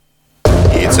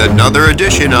It's another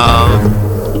edition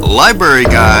of Library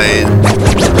Guys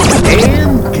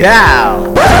and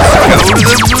Gals Go to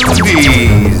the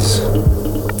Movies.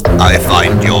 I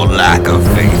find your lack of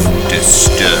faith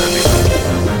disturbing.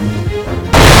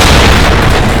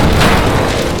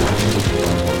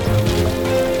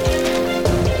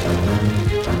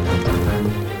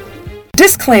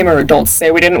 Disclaimer, don't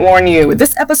say we didn't warn you.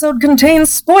 This episode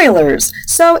contains spoilers.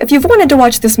 So if you've wanted to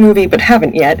watch this movie but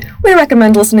haven't yet, we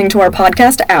recommend listening to our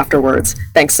podcast afterwards.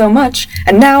 Thanks so much.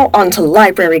 And now on to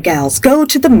Library Gals Go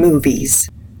to the Movies.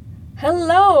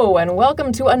 Hello, and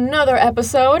welcome to another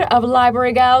episode of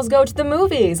Library Gals Go to the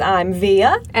Movies. I'm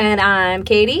Via. And I'm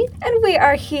Katie. And we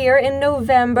are here in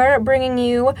November bringing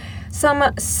you some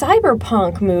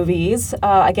cyberpunk movies,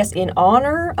 I guess in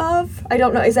honor of, I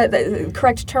don't know, is that the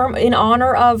correct term? In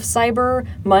honor of Cyber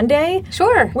Monday?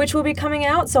 Sure. Which will be coming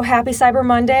out, so happy Cyber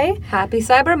Monday. Happy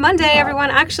Cyber Monday,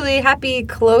 everyone. Actually, happy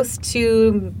close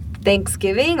to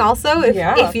Thanksgiving also,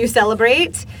 if you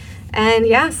celebrate. And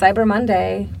yeah, Cyber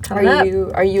Monday coming up.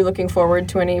 Are you looking forward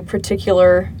to any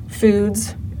particular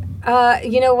foods?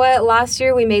 You know what? Last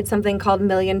year we made something called $1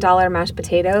 Million Mashed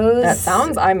Potatoes. That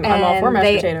sounds, I'm all for mashed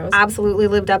potatoes. They absolutely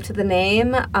lived up to the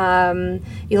name.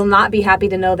 You'll not be happy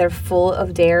to know they're full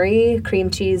of dairy, cream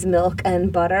cheese, milk,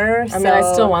 and butter. I mean,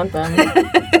 I still want them.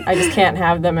 I just can't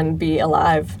have them and be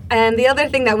alive. And the other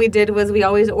thing that we did was we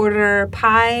always order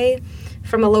pie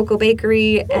from a local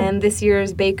bakery, and this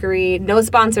year's bakery, no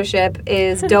sponsorship,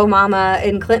 is Dough Mama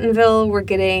in Clintonville. We're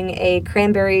getting a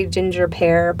cranberry ginger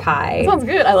pear pie. Sounds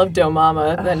good. I love Dough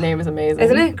Mama. That name is amazing.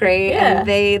 Isn't it great? Yeah. And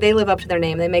they live up to their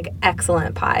name. They make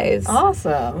excellent pies.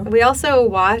 Awesome. We also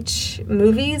watch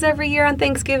movies every year on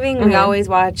Thanksgiving. Mm-hmm. We always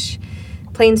watch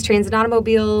Planes, Trains, and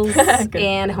Automobiles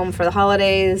and Home for the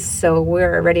Holidays, so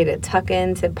we're ready to tuck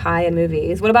into pie and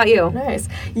movies. What about you? Nice.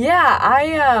 Yeah,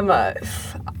 I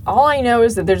all I know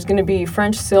is that there's going to be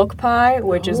French silk pie,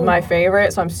 which is my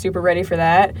favorite, so I'm super ready for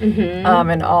that. Mm-hmm.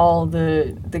 And all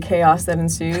the chaos that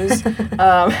ensues.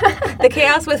 The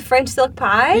chaos with French silk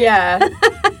pie? Yeah.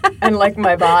 And like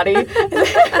my body.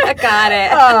 Got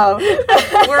it.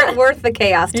 Oh. Worth the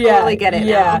chaos. Totally get it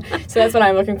now. So that's what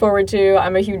I'm looking forward to.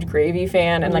 I'm a huge gravy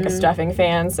fan and like a stuffing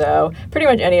fan, so pretty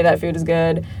much any of that food is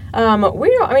good.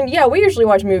 We usually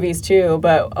watch movies too,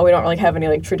 but we don't really have any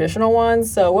like traditional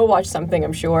ones, so we'll watch something,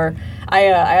 I'm sure. I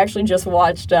actually just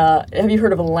watched, have you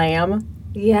heard of Lamb?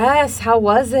 Yes, how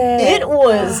was it? It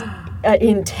was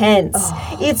intense.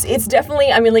 Oh. It's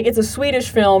definitely, I mean, like, it's a Swedish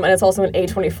film, and it's also an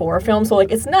A24 film, so,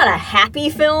 like, it's not a happy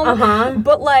film,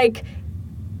 but, like,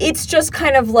 it's just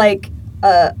kind of, like,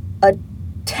 a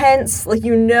tense, like,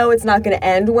 you know it's not going to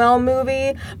end well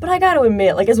movie, but I got to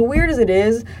admit, like, as weird as it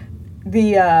is,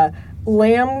 the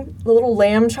little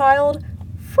lamb child,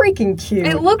 freaking cute.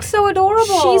 It looks so adorable.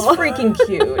 She's freaking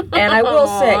cute. And I will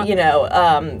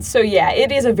say, so yeah, it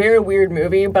is a very weird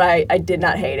movie, but I did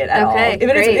not hate it at all. Great.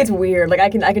 It's weird. Like I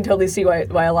can totally see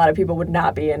why a lot of people would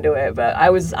not be into it, but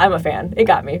I'm a fan. It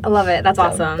got me. I love it. That's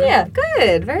awesome. Yeah.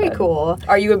 Good. Very cool.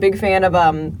 Are you a big fan of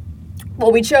I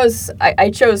chose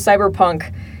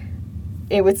Cyberpunk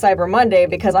with Cyber Monday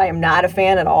because I am not a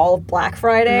fan at all of Black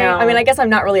Friday. No. I mean, I guess I'm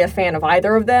not really a fan of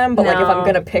either of them, but like if I'm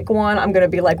going to pick one, I'm going to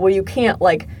be like, well, you can't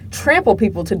like trample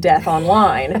people to death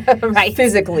online right.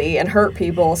 physically and hurt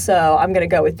people, so I'm going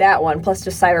to go with that one. Plus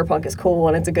just Cyberpunk is cool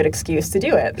and it's a good excuse to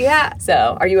do it. Yeah.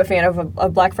 So are you a fan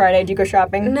of Black Friday? Do you go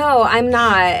shopping? No, I'm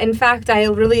not. In fact, I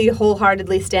really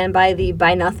wholeheartedly stand by the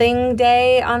buy nothing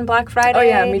day on Black Friday. Oh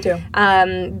yeah, me too.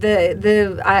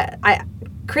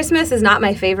 Christmas is not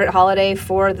my favorite holiday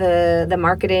for the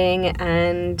marketing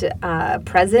and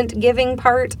present giving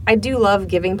part. I do love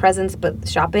giving presents, but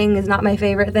shopping is not my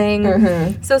favorite thing.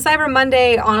 Mm-hmm. So Cyber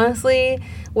Monday, honestly,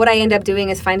 what I end up doing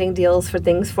is finding deals for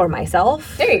things for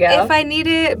myself. There you go. If I need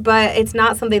it, but it's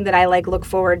not something that I like look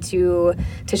forward to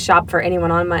shop for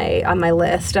anyone on my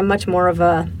list. I'm much more of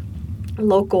a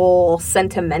local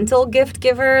sentimental gift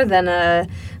giver than a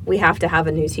we have to have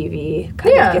a new TV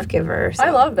kind of gift giver. So,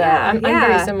 I love that. I'm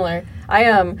very similar. My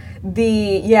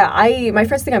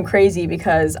friends think I'm crazy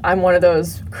because I'm one of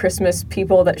those Christmas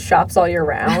people that shops all year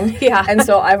round. Yeah. And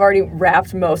so I've already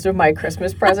wrapped most of my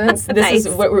Christmas presents. This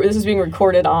is being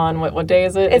recorded on what day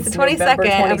is it? It's the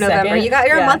 22nd of November.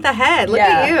 You're a month ahead. Look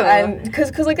at you.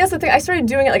 Because like that's the thing. I started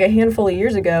doing it like a handful of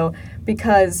years ago,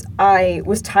 because I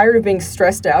was tired of being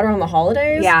stressed out around the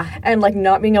holidays. Yeah. And like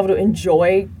not being able to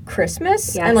enjoy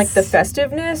Christmas and like the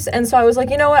festiveness. And so I was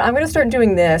like, you know what, I'm going to start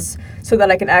doing this so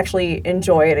that I can actually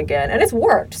enjoy it again. And it's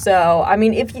worked. So, I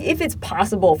mean, if it's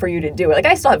possible for you to do it, like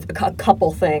I still have a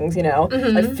couple things, you know,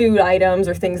 like food items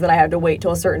or things that I have to wait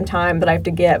till a certain time that I have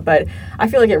to get, but I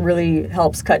feel like it really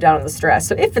helps cut down on the stress.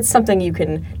 So if it's something you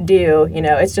can do, you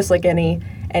know, it's just like any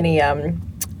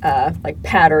like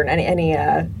pattern, any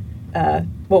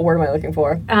what word am I looking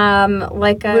for?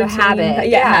 Like a Routine.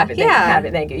 habit. Habit.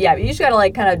 Habit. Thank you. Yeah, but you just gotta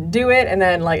like kind of do it, and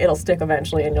then like it'll stick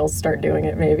eventually, and you'll start doing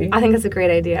it maybe. I think that's a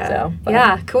great idea. So, but,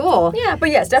 yeah, cool. Yeah, but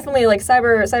yes, definitely like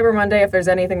Cyber Monday. If there's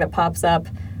anything that pops up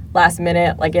last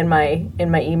minute, like in my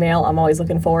email, I'm always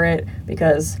looking for it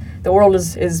because the world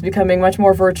is becoming much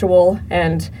more virtual,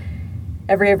 and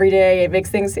every day it makes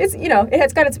things. It's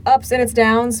it's got its ups and its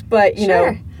downs, but you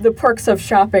know. The perks of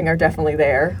shopping are definitely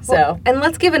there. So, and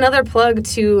let's give another plug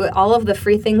to all of the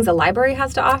free things the library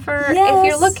has to offer. Yes. If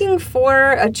you're looking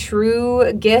for a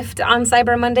true gift on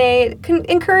Cyber Monday,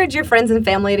 encourage your friends and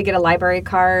family to get a library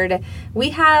card. We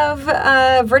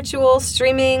have virtual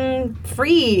streaming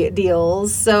free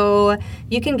deals, so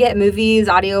you can get movies,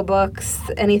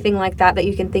 audiobooks, anything like that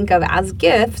you can think of as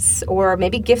gifts, or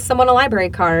maybe gift someone a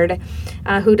library card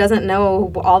who doesn't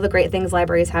know all the great things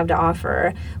libraries have to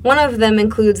offer. One of them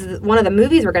includes one of the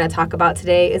movies we're going to talk about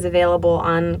today is available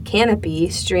on Canopy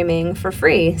streaming for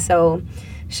free. So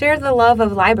share the love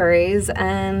of libraries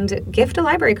and gift a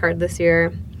library card this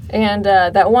year. And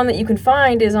that one that you can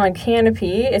find is on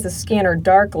Canopy. It's A Scanner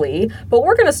Darkly. But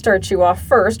we're going to start you off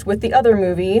first with the other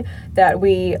movie that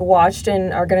we watched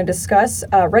and are going to discuss,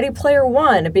 Ready Player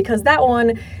One, because that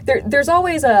one there's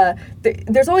always a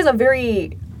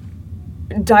very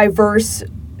diverse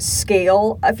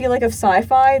scale, I feel like, of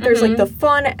sci-fi. There's like the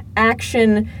fun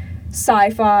action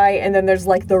sci-fi, and then there's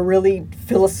like the really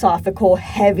philosophical,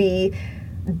 heavy,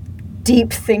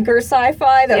 deep thinker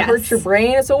sci-fi that hurts your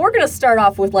brain. So we're going to start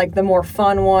off with like the more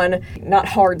fun one, not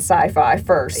hard sci-fi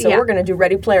first. So we're going to do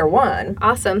Ready Player One.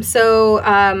 Awesome. So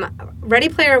Ready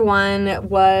Player One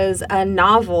was a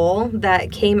novel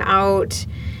that came out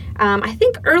I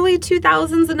think early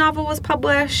 2000s. The novel was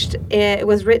published. It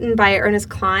was written by Ernest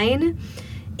Cline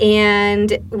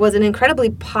and was an incredibly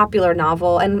popular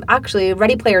novel. And actually,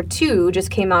 Ready Player 2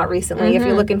 just came out recently, if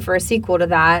you're looking for a sequel to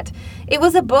that. It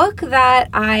was a book that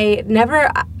I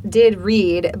never did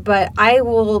read, but I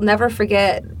will never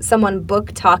forget someone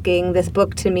book talking this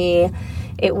book to me.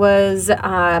 It was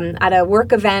at a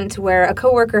work event where a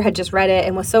coworker had just read it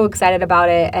and was so excited about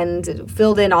it and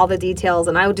filled in all the details.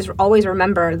 And I would just always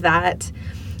remember that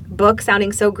book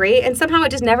sounding so great, and somehow it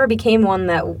just never became one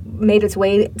that made its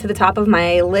way to the top of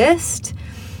my list.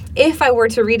 If I were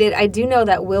to read it, I do know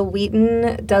that Will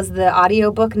Wheaton does the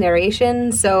audiobook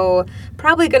narration, so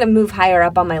probably going to move higher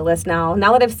up on my list now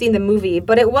that I've seen the movie.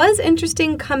 But it was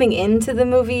interesting coming into the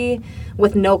movie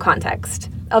with no context,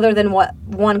 other than what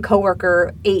one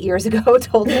coworker 8 years ago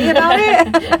told me about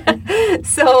it.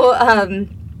 So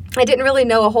I didn't really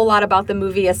know a whole lot about the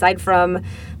movie aside from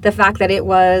the fact that it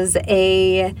was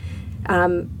a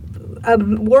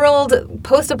world,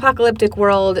 post-apocalyptic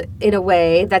world in a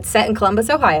way that's set in Columbus,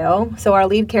 Ohio. So our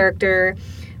lead character,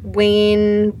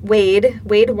 Wade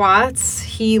Watts,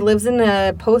 he lives in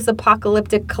a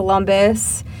post-apocalyptic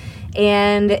Columbus,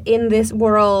 and in this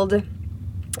world,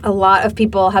 a lot of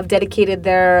people have dedicated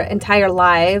their entire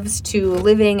lives to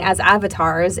living as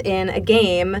avatars in a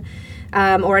game,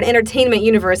 or an entertainment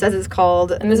universe, as it's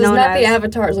called. And this is not the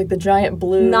avatars, like the giant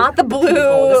blue. Not the blue.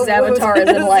 People. This is avatars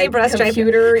in like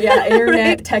computer, internet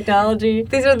right. technology.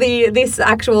 These are these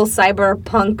actual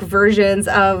cyberpunk versions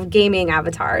of gaming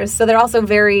avatars. So they're also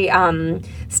very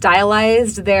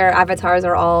stylized. Their avatars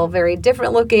are all very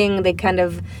different looking. They kind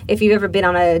of, if you've ever been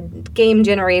on a game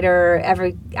generator,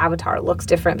 every avatar looks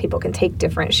different. People can take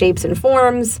different shapes and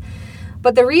forms.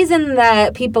 But the reason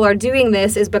that people are doing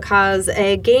this is because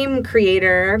a game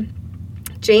creator,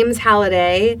 James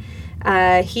Halliday,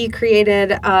 he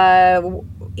created a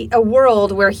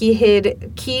world where he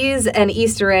hid keys and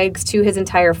Easter eggs to his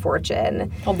entire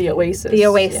fortune. Called the Oasis. The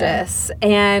Oasis. Yeah.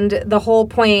 And the whole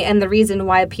point and the reason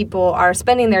why people are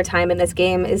spending their time in this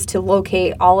game is to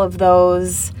locate all of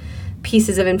those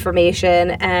pieces of information,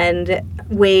 and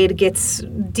Wade gets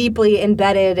deeply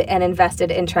embedded and invested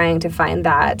in trying to find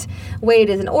that. Wade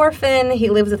is an orphan.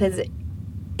 He lives with his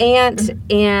aunt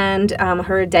and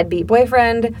her deadbeat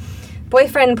boyfriend.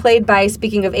 Boyfriend played by,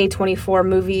 speaking of A24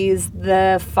 movies,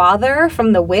 the father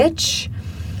from The Witch.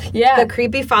 Yeah. The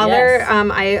creepy father. Yes.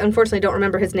 I unfortunately don't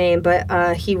remember his name,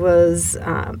 but he was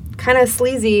kind of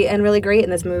sleazy and really great in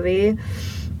this movie.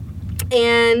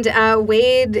 And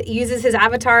Wade uses his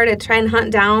avatar to try and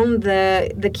hunt down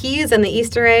the keys and the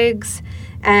Easter eggs.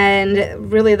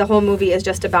 And really the whole movie is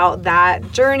just about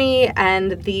that journey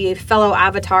and the fellow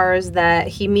avatars that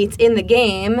he meets in the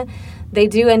game. They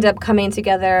do end up coming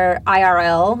together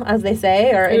IRL, as they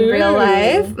say, or in real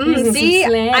life. See,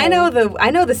 I know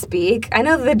the speak. I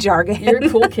know the jargon. You're a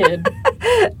cool kid.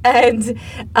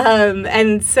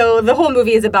 and so the whole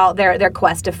movie is about their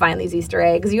quest to find these Easter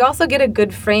eggs. You also get a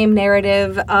good frame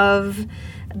narrative of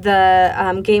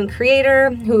the game creator,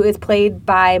 who is played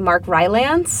by Mark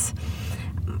Rylance.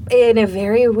 In a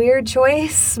very weird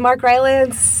choice. Mark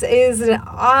Rylance is an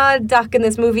odd duck in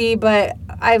this movie, but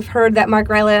I've heard that Mark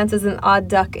Rylance is an odd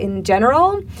duck in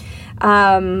general.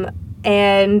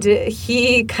 And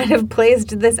he kind of plays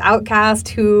this outcast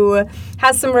who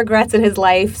has some regrets in his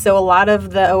life. So a lot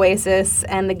of the Oasis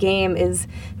and the game is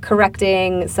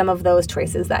correcting some of those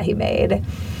choices that he made.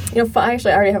 You know,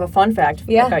 actually, I already have a fun fact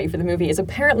about you for the movie. Is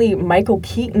apparently Michael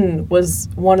Keaton was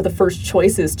one of the first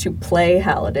choices to play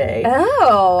Halliday.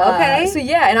 Oh, okay. So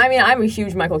yeah, and I mean, I'm a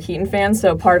huge Michael Keaton fan,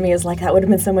 so part of me is like, that would have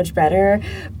been so much better.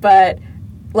 But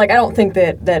like, I don't think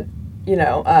that you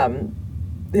know,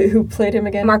 who played him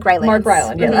again? Mark Rylance. Mark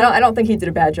Rylance. Yeah, mm-hmm. I don't think he did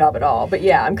a bad job at all. But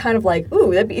yeah, I'm kind of like,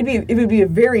 ooh, it would be a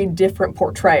very different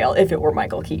portrayal if it were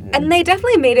Michael Keaton. And they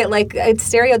definitely made it like a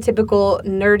stereotypical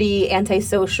nerdy,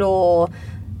 antisocial,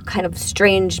 kind of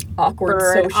strange,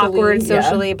 awkward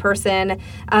socially person.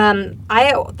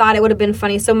 I thought it would have been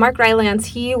funny. So Mark Rylance,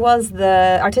 he was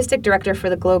the artistic director for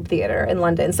the Globe Theatre in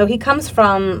London. So he comes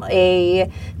from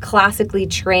a classically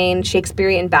trained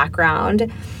Shakespearean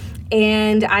background.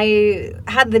 And I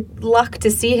had the luck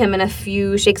to see him in a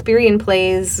few Shakespearean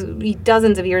plays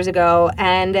dozens of years ago.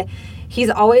 And he's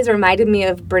always reminded me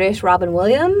of British Robin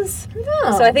Williams.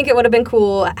 Oh. So I think it would have been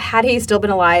cool had he still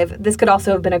been alive. This could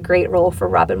also have been a great role for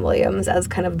Robin Williams as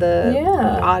kind of the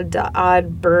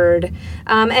odd bird.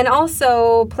 And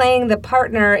also playing the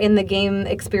partner in the game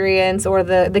experience or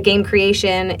the game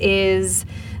creation is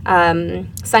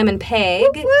Simon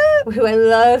Pegg, who I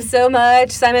love so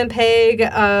much. Simon Pegg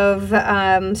of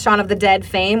Shaun of the Dead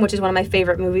fame, which is one of my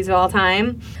favorite movies of all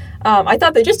time. I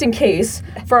thought that just in case,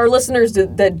 for our listeners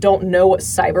that don't know what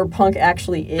cyberpunk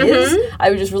actually is,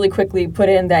 I would just really quickly put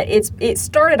in that it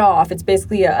started off, it's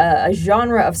basically a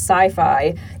genre of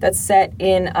sci-fi that's set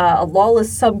in a lawless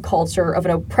subculture of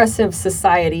an oppressive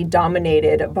society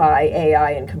dominated by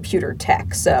AI and computer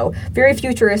tech. So very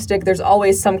futuristic. There's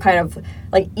always some kind of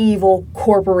like evil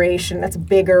corporation that's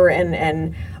bigger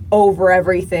and over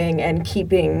everything and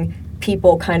keeping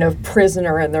people kind of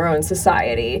prisoner in their own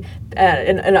society.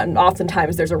 And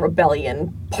oftentimes there's a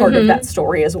rebellion part of that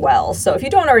story as well. So if you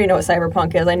don't already know what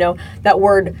cyberpunk is, I know that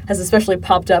word has especially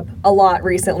popped up a lot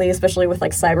recently, especially with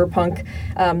like Cyberpunk,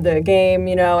 the game,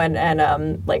 you know,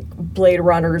 and like Blade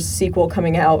Runner's sequel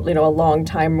coming out, you know, a long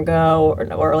time ago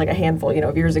or like a handful, you know,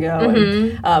 of years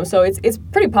ago. And, so it's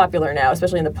pretty popular now,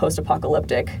 especially in the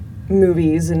post-apocalyptic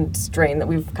movies and strain that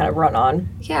we've kind of run on.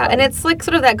 Yeah, and it's like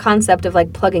sort of that concept of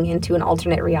like plugging into an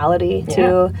alternate reality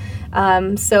too.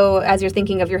 So as you're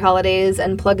thinking of your holidays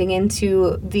and plugging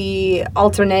into the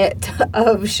alternate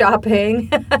of shopping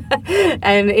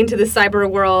and into the cyber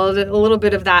world, a little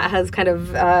bit of that has kind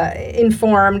of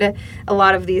informed a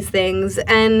lot of these things.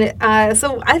 And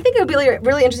so I think it would be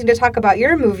really interesting to talk about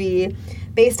your movie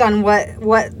based on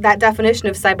what that definition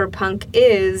of cyberpunk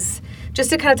is. Just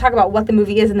to kind of talk about what the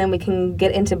movie is, and then we can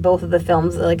get into both of the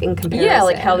films, like, in comparison. Yeah,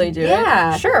 like how they do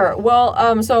it. Sure.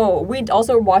 Well, so we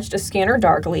also watched A Scanner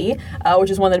Darkly, which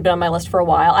is one that had been on my list for a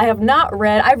while. I've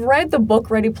read the book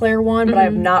Ready Player One, but I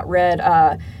have not read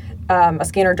A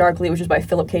Scanner Darkly, which is by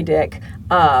Philip K. Dick.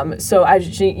 So I,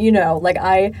 you know, like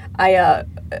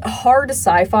hard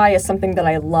sci-fi is something that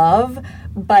I love,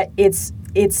 but it's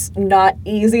not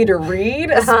easy to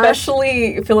read,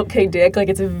 especially Philip K. Dick. Like,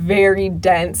 it's a very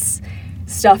dense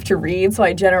stuff to read, so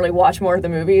I generally watch more of the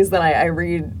movies than I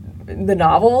read the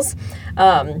novels.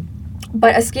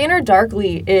 But A Scanner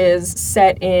Darkly is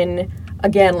set in,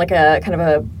 again, like a kind of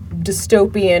a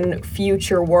dystopian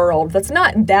future world that's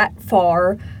not that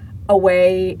far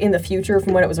away in the future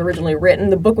from when it was originally written.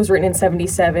 The book was written in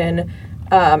 1977,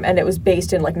 and it was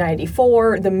based in, like,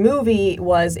 1994. The movie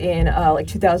was in, like,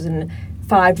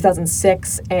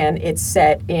 2006, and it's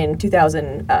set in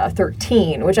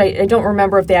 2013, which I don't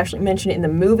remember if they actually mentioned it in the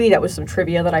movie. That was some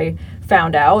trivia that I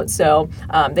found out, so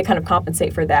they kind of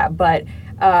compensate for that. But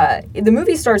the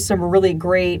movie stars some really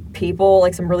great people,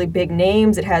 like some really big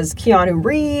names. It has Keanu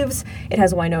Reeves, it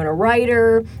has Winona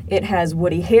Ryder, it has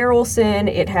Woody Harrelson,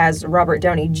 it has Robert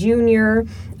Downey Jr.,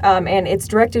 and it's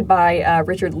directed by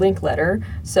Richard Linklater.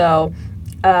 So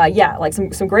like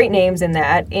some great names in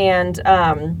that. And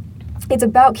it's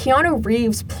about Keanu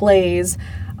Reeves plays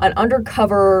an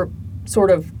undercover sort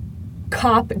of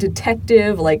cop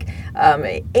detective, like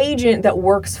agent that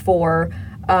works for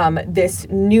this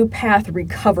New Path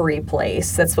recovery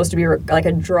place that's supposed to be like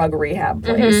a drug rehab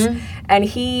place. And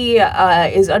he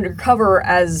is undercover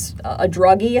as a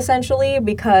druggie, essentially,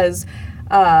 because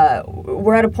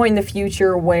we're at a point in the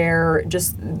future where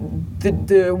just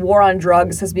the war on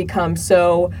drugs has become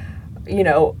so,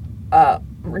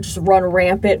 just run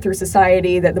rampant through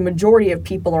society that the majority of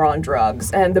people are on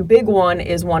drugs. And the big one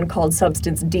is one called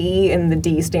Substance D, and the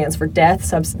D stands for death,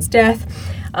 substance death,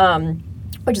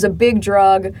 which is a big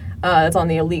drug that's on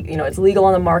the it's legal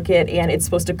on the market, and it's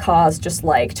supposed to cause just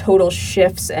like total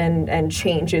shifts and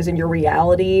changes in your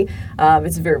reality.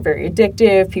 It's very, very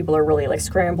addictive. People are really like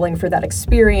scrambling for that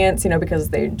experience, because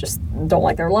they just don't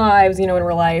like their lives, in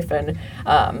real life. And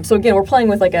so again, we're playing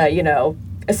with like a,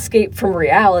 escape from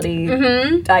reality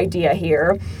idea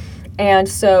here. And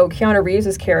so Keanu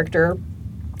Reeves' character,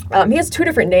 he has two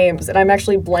different names, and I'm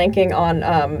actually blanking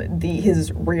on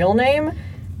his real name,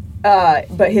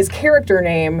 but his character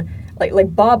name,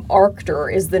 like Bob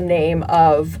Arctor, is the name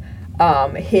of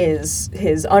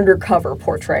his undercover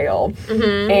portrayal.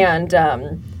 And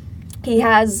he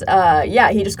has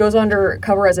he just goes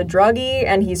undercover as a druggie,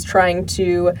 and he's trying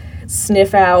to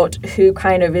sniff out who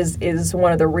kind of is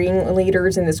one of the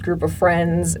ringleaders in this group of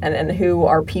friends, and who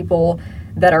are people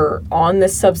that are on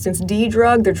this substance D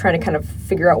drug. They're trying to kind of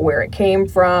figure out where it came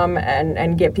from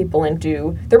and get people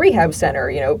into the rehab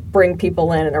center, bring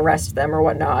people in and arrest them or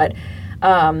whatnot.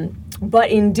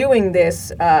 But in doing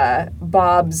this,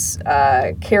 Bob's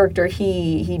character,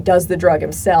 he does the drug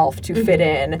himself to fit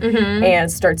in,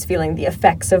 and starts feeling the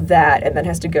effects of that, and then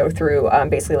has to go through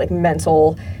basically like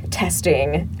mental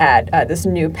testing at this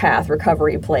New Path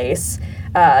recovery place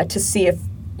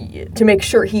to make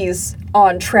sure he's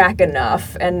on track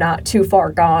enough and not too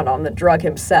far gone on the drug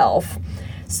himself.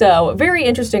 So very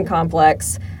interesting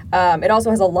complex. It also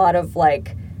has a lot of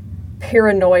like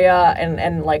paranoia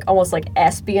and like almost like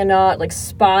espionage, like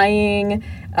spying,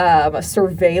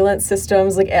 surveillance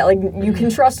systems. Like you can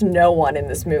trust no one in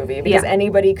this movie, because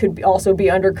anybody could also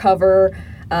be undercover,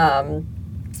 and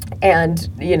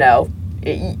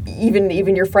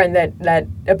even your friend that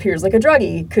appears like a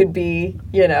druggie could be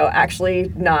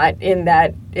actually not in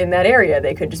that area.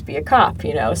 They could just be a cop.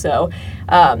 So.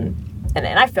 And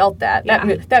I felt that.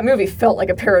 That movie felt like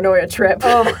a paranoia trip.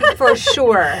 Oh, for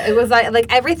sure. It was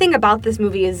like everything about this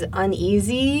movie is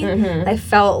uneasy. I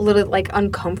felt a little like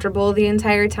uncomfortable the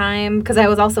entire time, because I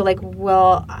was also like,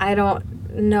 well, I don't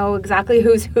know exactly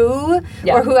who's who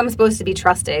or who I'm supposed to be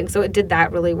trusting. So it did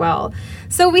that really well.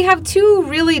 So we have two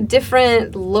really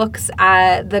different looks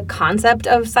at the concept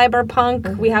of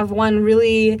cyberpunk. We have one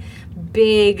really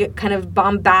big, kind of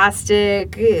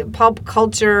bombastic, pop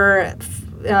culture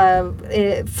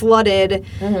flooded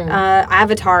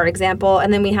Avatar example,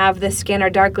 and then we have the Scanner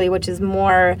Darkly, which is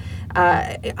more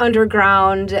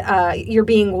underground, you're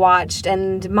being watched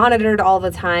and monitored all the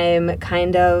time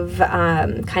kind of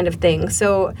thing.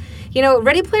 So,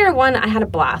 Ready Player One I had a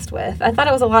blast with. I thought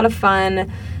it was a lot of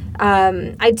fun.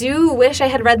 I do wish I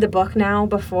had read the book now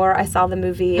before I saw the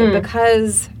movie,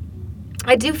 because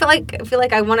I do feel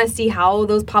like I want to see how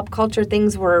those pop culture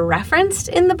things were referenced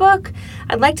in the book.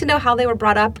 I'd like to know how they were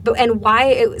brought up, and why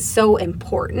it was so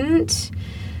important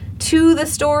to the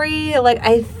story. Like,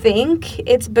 I think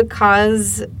it's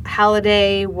because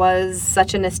Halliday was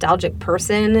such a nostalgic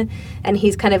person, and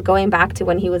he's kind of going back to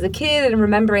when he was a kid and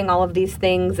remembering all of these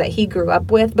things that he grew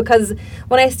up with. Because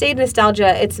when I say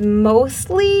nostalgia, it's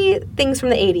mostly things from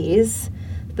the 80s,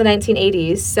 the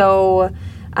 1980s. So,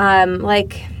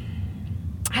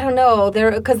 I don't know,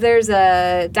 because there's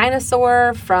a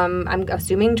dinosaur from, I'm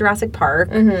assuming, Jurassic Park,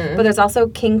 but there's also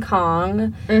King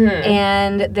Kong,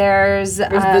 and there's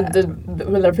the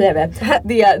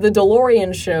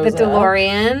DeLorean shows the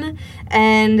DeLorean,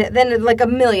 and then like a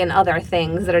million other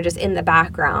things that are just in the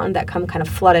background that come kind of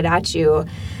flooded at you.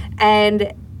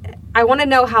 And I want to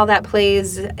know how that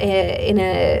plays in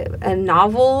a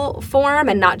novel form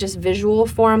and not just visual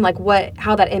form, like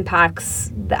how that impacts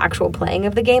the actual playing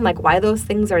of the game, like why those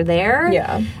things are there.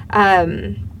 Yeah.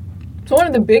 So one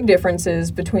of the big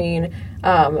differences between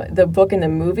the book and the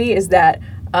movie is that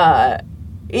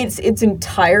it's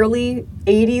entirely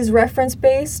 80s reference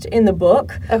based in the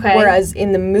book, whereas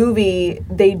in the movie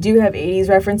they do have 80s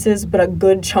references, but a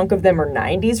good chunk of them are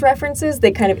 90s references.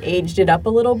 They kind of aged it up a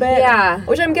little bit,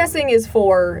 which I'm guessing is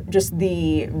for just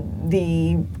the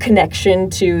connection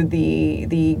to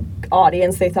the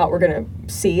audience they thought were going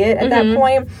to see it at that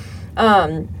point.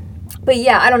 But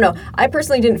yeah, I don't know. I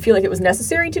personally didn't feel like it was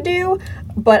necessary to do,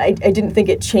 but I didn't think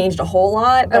it changed a whole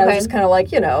lot. But I was just kind of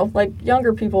like, like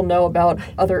younger people know about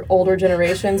other older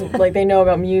generations. Like they know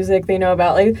about music. They know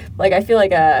about like I feel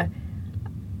like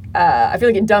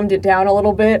it dumbed it down a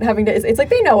little bit. It's like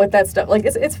they know what that stuff. Like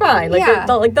it's fine.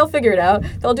 Like they'll figure it out.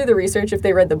 They'll do the research if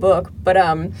they read the book. But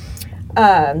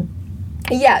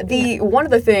yeah, one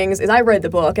of the things is I read the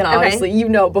book, and obviously,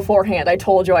 beforehand, I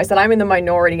told you, I said I'm in the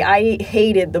minority. I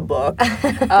hated the book.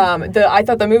 I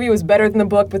thought the movie was better than the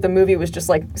book, but the movie was just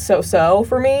like so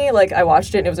for me. Like I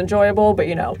watched it and it was enjoyable, but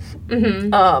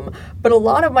but a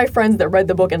lot of my friends that read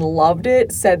the book and loved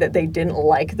it said that they didn't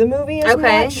like the movie as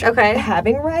much.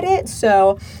 Having read it,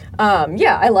 so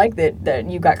I like that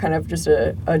you got kind of just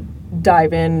a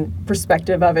dive-in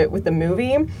perspective of it with the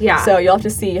movie. Yeah. So you'll have to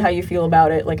see how you feel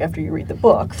about it, like, after you read the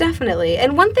book. Definitely.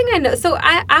 And one thing I know... So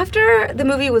after the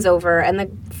movie was over and the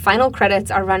final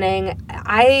credits are running,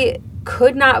 I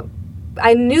could not...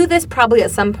 I knew this probably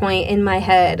at some point in my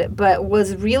head, but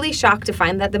was really shocked to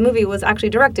find that the movie was actually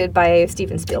directed by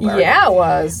Steven Spielberg. Yeah, it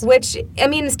was. Which, I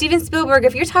mean, Steven Spielberg,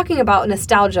 if you're talking about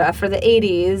nostalgia for the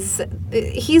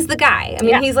 80s, he's the guy. I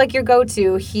mean, he's like your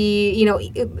go-to. He,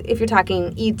 if you're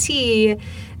talking E.T.,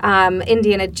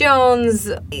 Indiana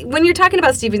Jones, when you're talking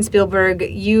about Steven Spielberg,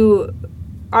 you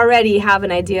already have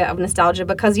an idea of nostalgia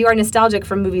because you are nostalgic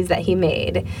for movies that he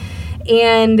made.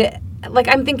 And... like,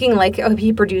 I'm thinking, like,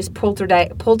 he produced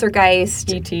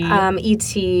Poltergeist, E.T., name an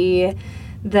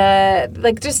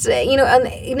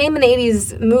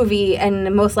 80s movie,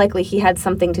 and most likely he had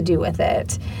something to do with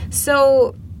it.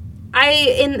 So,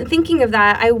 in thinking of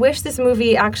that, I wish this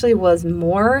movie actually was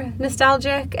more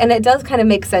nostalgic, and it does kind of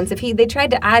make sense. If they tried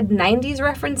to add 90s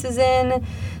references in,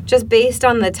 just based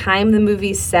on the time the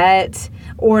movie's set,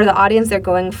 or the audience they're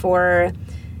going for,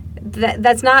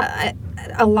 that's not...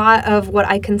 a lot of what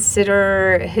I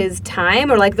consider his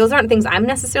time, or like those aren't things I'm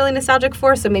necessarily nostalgic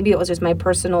for, so maybe it was just my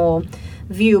personal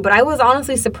view, but I was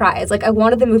honestly surprised. Like I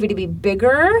wanted the movie to be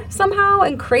bigger somehow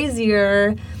and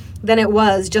crazier than it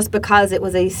was just because it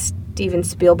was a Steven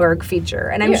Spielberg feature.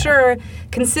 And I'm sure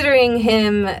considering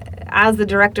him as the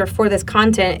director for this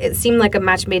content, it seemed like a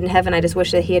match made in heaven. I just wish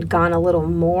that he had gone a little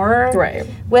more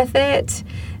with it.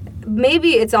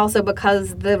 Maybe it's also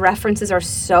because the references are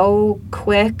so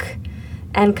quick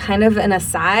and kind of an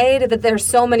aside that there's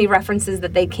so many references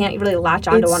that they can't really latch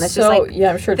onto one. It's just like,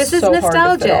 I'm sure it's this is so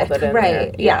nostalgic, hard to fit all that in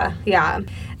right? there. Yeah.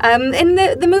 And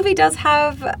the movie does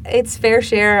have its fair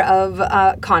share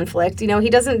of conflict.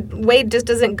 Wade just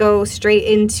doesn't go straight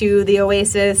into the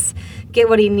Oasis, get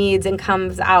what he needs, and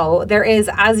comes out. There is,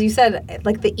 as you said,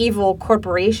 like the evil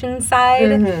corporation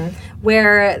side,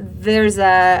 where there's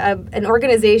an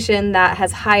organization that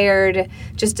has hired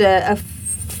just a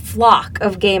flock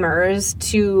of gamers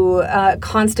to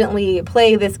constantly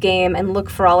play this game and look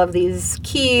for all of these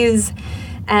keys,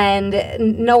 and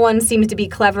no one seems to be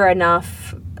clever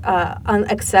enough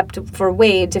except for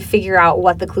Wade to figure out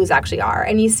what the clues actually are.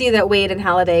 And you see that Wade and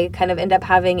Halliday kind of end up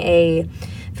having a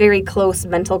very close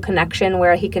mental connection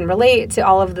where he can relate to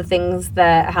all of the things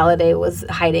that Halliday was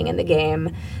hiding in the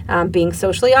game, being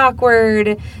socially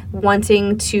awkward,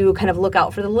 wanting to kind of look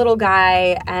out for the little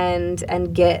guy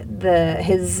and get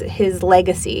his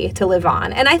legacy to live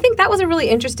on. And I think that was a really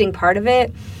interesting part of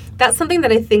it. That's something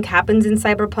that I think happens in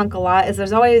Cyberpunk a lot, is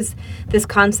there's always this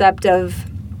concept of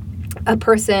a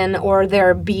person or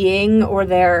their being or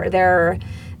their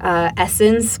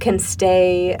essence can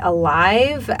stay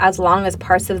alive as long as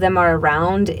parts of them are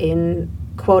around in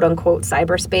quote-unquote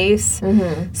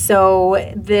cyberspace.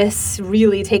 So this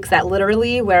really takes that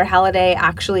literally, where Halliday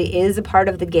actually is a part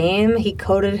of the game. He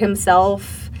coded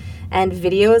himself and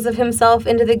videos of himself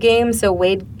into the game, so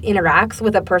Wade interacts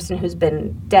with a person who's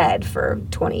been dead for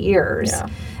 20 years. Yeah.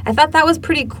 I thought that was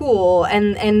pretty cool,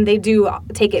 and they do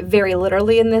take it very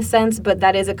literally in this sense, but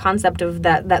that is a concept of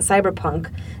that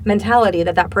cyberpunk mentality,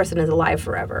 that person is alive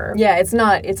forever. Yeah, it's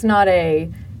not a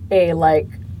like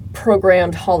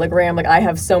programmed hologram, like I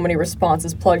have so many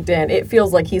responses plugged in. It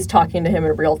feels like he's talking to him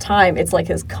in real time. It's like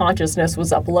his consciousness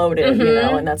was uploaded,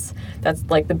 and that's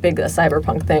like the big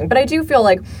cyberpunk thing. But I do feel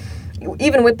like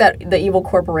even with the evil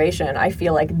corporation, I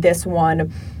feel like this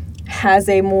one has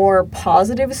a more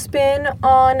positive spin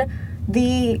on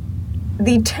the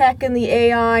tech and the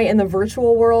AI and the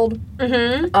virtual world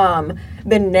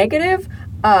than negative.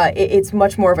 It's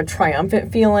much more of a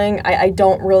triumphant feeling. I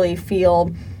don't really feel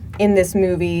in this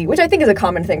movie, which I think is a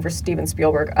common thing for Steven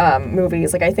Spielberg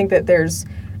movies. Like I think that there's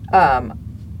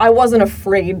I wasn't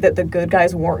afraid that the good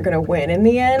guys weren't going to win in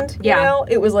the end. You know?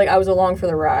 It was like I was along for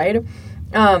the ride.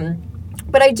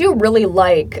 But I do really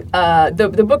like,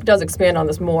 the book does expand on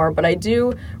this more, but I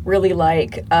do really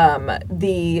like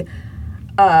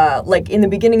like in the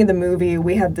beginning of the movie,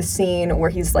 we have the scene where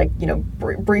he's like, you know,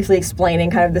 briefly explaining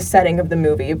kind of the setting of the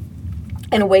movie.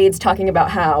 And Wade's talking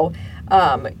about how,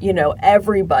 you know,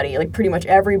 everybody, like pretty much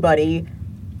everybody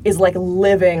is like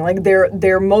living, like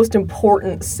their most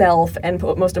important self and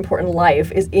most important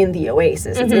life is in the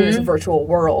Oasis. It's in this virtual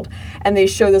world. And they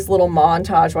show this little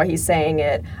montage while he's saying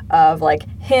it of like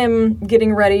him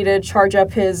getting ready to charge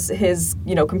up his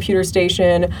you know, computer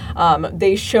station.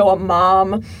 They show a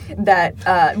mom that,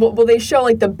 well, they show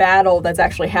like the battle that's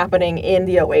actually happening in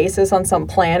the Oasis on some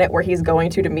planet where he's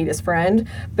going to meet his friend.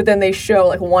 But then they show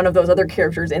like one of those other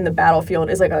characters in the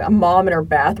battlefield is like a mom in her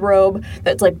bathrobe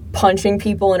that's like punching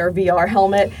people in her VR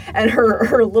helmet, and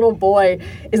her little boy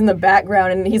is in the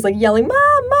background and he's like yelling,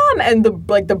 "Mom, Mom!" and the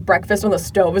breakfast on the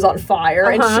stove is on fire,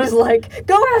 and she's like,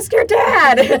 "Go ask your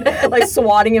dad!" like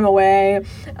swatting him away.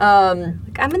 I'm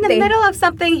in the middle of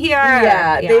something here.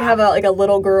 Yeah, they have a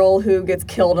little girl who gets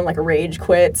killed and like rage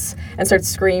quits and starts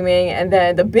screaming, and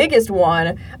then the biggest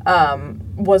one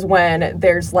was when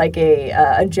there's like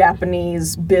a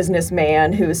Japanese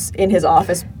businessman who's in his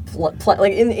office,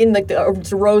 like in like the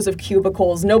rows of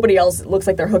cubicles. Nobody else looks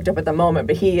like they're hooked up at the moment,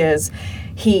 but he is.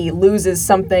 He loses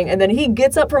something, and then he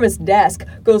gets up from his desk,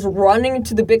 goes running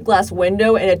to the big glass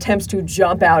window, and attempts to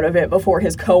jump out of it before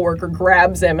his coworker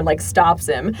grabs him and like stops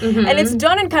him. And it's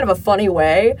done in kind of a funny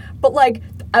way, but like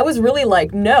I was really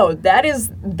like, no, that's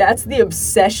the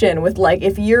obsession with like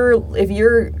if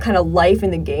your kind of life in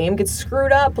the game gets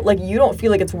screwed up, like you don't feel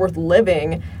like it's worth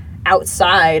living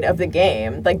outside of the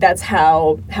game. Like that's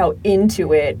how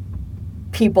into it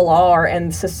people are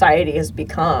and society has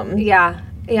become. Yeah,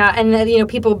 and then, you know,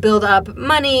 people build up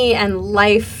money and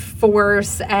life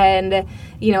force and,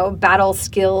 you know, battle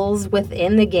skills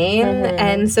within the game,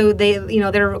 and so they, you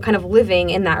know, they're kind of living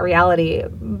in that reality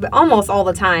almost all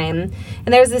the time.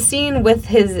 And there's a scene with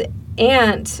his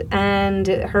aunt and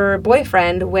her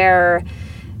boyfriend where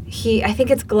I think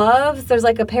it's gloves. There's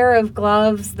like a pair of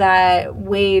gloves that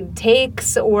Wade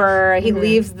takes, or he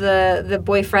leaves the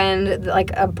boyfriend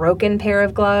like a broken pair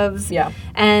of gloves. Yeah.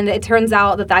 And it turns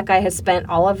out that guy has spent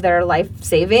all of their life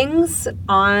savings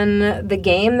on the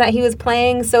game that he was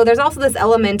playing. So there's also this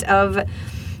element of,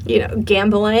 you know,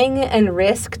 gambling and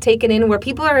risk taken in where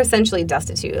people are essentially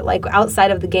destitute. Like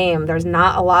outside of the game, there's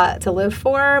not a lot to live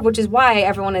for, which is why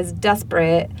everyone is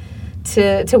desperate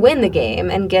to win the game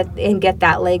and get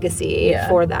that legacy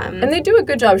for them. And they do a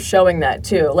good job showing that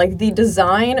too. Like the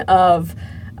design of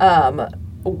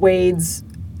Wade's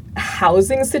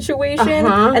housing situation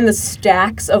and the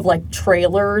stacks of like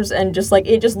trailers, and just like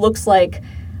it just looks like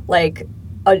a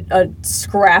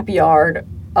scrapyard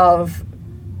of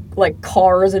like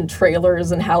cars and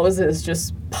trailers and houses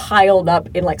just piled up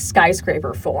in like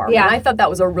skyscraper form. Yeah. And I thought that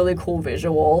was a really cool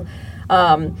visual.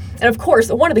 And of course,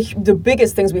 one of the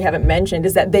biggest things we haven't mentioned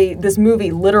is that this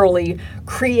movie literally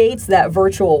creates that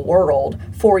virtual world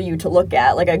for you to look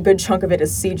at. Like a good chunk of it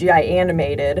is CGI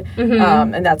animated,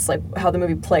 and that's like how the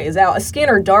movie plays out. A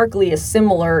Scanner Darkly is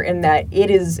similar in that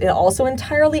it is also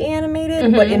entirely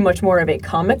animated, but in much more of a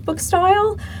comic book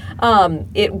style.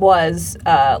 It was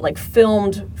like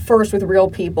filmed first with real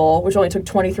people, which only took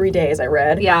 23 days, I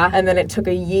read. Yeah. And then it took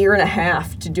a year and a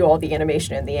half to do all the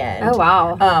animation in the end. Oh,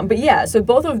 wow. But yeah, so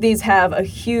both of these have a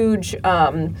huge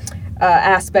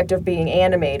aspect of being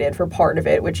animated for part of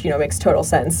it, which, you know, makes total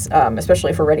sense,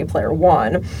 especially for Ready Player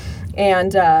One.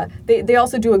 And they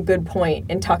also do a good point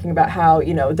in talking about how,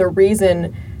 you know, the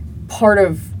reason part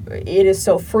of it is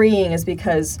so freeing is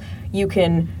because you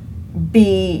can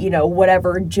be, you know,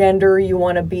 whatever gender you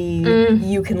want to be,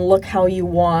 you can look how you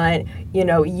want, you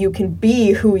know, you can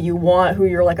be who you want, who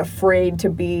you're like afraid to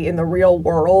be in the real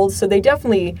world. So they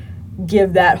definitely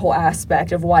give that whole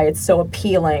aspect of why it's so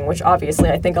appealing, which obviously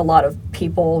I think a lot of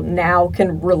people now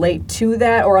can relate to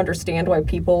that or understand why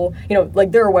people, you know,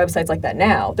 like there are websites like that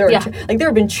now. There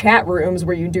have been chat rooms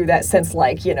where you do that since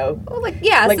like, you know,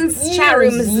 since chat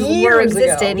rooms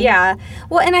existed. Ago. Yeah.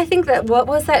 Well, and I think that what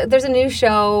was that? There's a new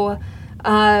show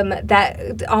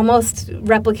that almost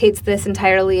replicates this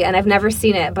entirely, and I've never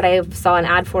seen it, but I saw an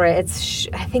ad for it.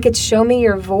 I think it's Show Me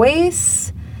Your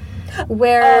Voice,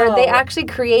 where they actually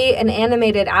create an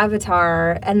animated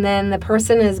avatar, and then the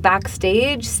person is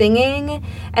backstage singing,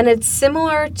 and it's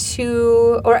similar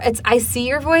to, or it's I See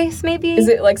Your Voice, maybe? Is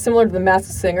it like similar to The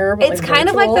Masked Singer? But it's like kind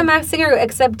of like The Masked Singer,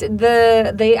 except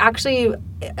they actually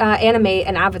animate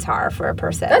an avatar for a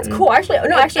person. That's cool. Actually,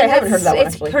 I haven't heard that one.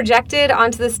 It's projected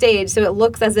onto the stage, so it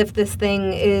looks as if this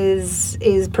thing is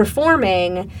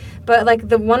performing, But like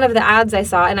one of the ads I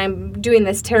saw, and I'm doing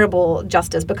this terrible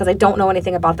justice because I don't know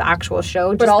anything about the actual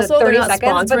show. But just also, the 30 they're not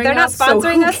seconds. But they're sponsoring not us, so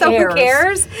sponsoring who us, so who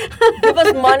cares? Give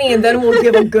us money, and then we'll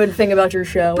give a good thing about your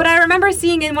show. But I remember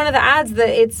seeing in one of the ads that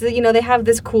it's, they have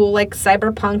this cool, like,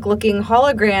 cyberpunk looking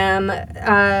hologram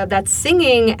that's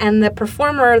singing, and the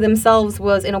performer themselves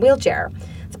was in a wheelchair.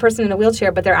 It's a person in a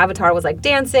wheelchair, but their avatar was, like,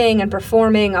 dancing and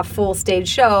performing a full stage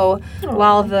show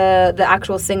while the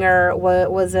actual singer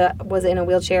was in a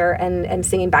wheelchair and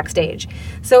singing backstage.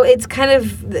 So it's kind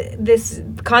of, this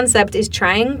concept is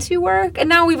trying to work. And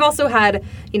now we've also had,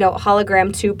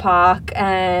 hologram Tupac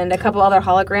and a couple other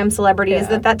hologram celebrities.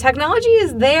 That technology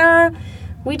is there.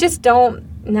 We just don't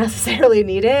necessarily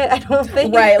need it, I don't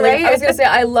think. Right. Like, I was going to say,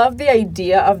 I love the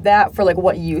idea of that for, like,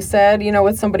 what you said,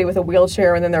 with somebody with a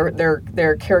wheelchair and then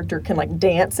their character can, like,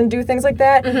 dance and do things like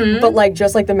that. Mm-hmm. But, like,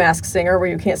 just like The Masked Singer where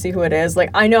you can't see who it is, like,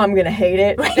 I know I'm going to hate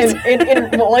it. Right.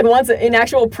 And once in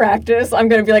actual practice, I'm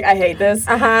going to be like, I hate this.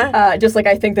 Uh-huh. Just like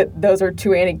I think that those are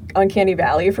too uncanny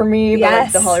valley for me.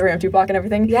 Yes. Like, the hologram Tupac and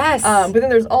everything. Yes. But then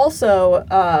there's also,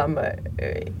 have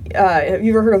you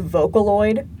ever heard of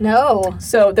Vocaloid? No.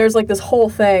 So there's, like, this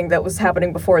whole thing that was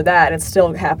happening before that, and it's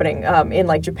still happening in,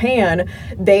 like, Japan.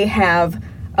 They have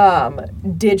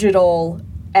digital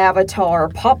avatar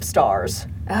pop stars.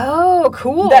 Oh,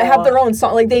 cool. That have their own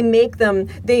song. Like, they make them,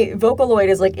 Vocaloid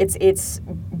is, like, it's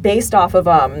based off of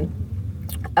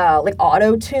like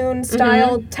auto-tune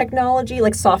style technology,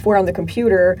 like software on the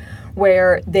computer,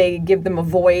 where they give them a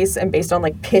voice, and based on,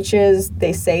 like, pitches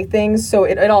they say things, so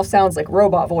it all sounds like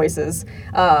robot voices,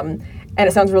 and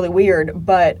it sounds really weird,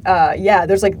 but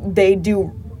there's, like, they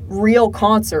do real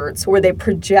concerts where they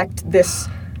project this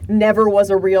never was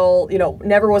a real,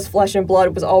 never was flesh and blood,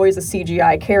 it was always a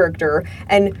CGI character,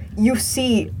 and you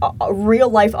see real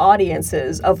life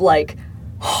audiences of, like,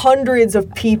 hundreds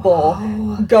of people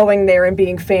going there and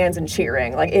being fans and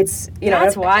cheering. Like, it's,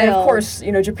 That's wild. And of course,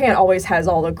 Japan always has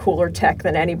all the cooler tech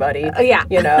than anybody.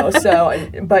 Yeah. So,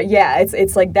 but yeah,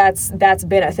 it's like that's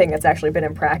been a thing that's actually been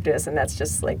in practice, and that's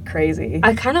just, like, crazy.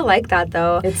 I kind of like that,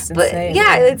 though. It's insane.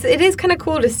 Yeah, it is kind of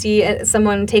cool to see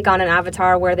someone take on an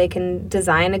avatar where they can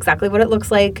design exactly what it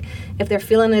looks like. If they're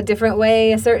feeling a different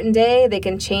way a certain day, they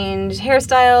can change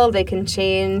hairstyle, they can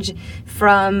change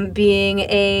from being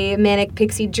a manic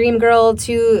pixie dream girl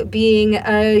to being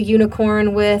a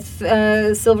unicorn with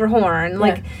a silver horn.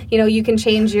 Like, you can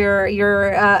change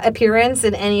your appearance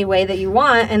in any way that you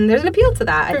want, and there's an appeal to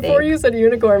that, I think. Before you said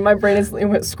unicorn, my brain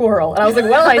went squirrel. And I was like,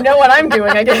 well, I know what I'm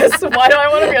doing, I guess. Why do I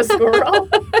want to be a squirrel?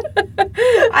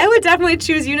 I would definitely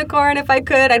choose unicorn if I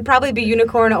could. I'd probably be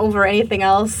unicorn over anything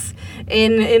else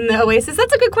in the Oasis.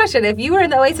 That's a good question. If you were in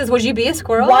the Oasis, would you be a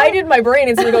squirrel? Why did my brain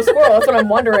instantly go squirrel? That's what I'm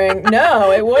wondering.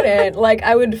 No, it wouldn't. Like,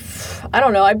 I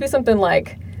don't know, I'd be something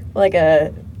like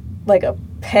a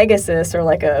Pegasus or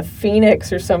like a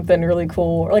phoenix or something really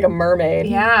cool, or like a mermaid.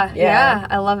 Yeah,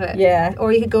 I love it. Yeah.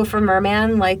 Or you could go for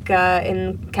merman, like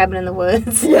in Cabin in the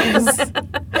Woods. Yes. Still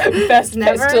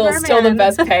the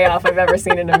best payoff I've ever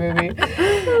seen in a movie. And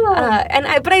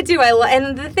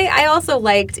the thing I also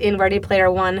liked in Ready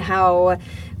Player One, how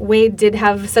Wade did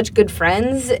have such good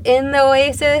friends in the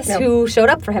Oasis who showed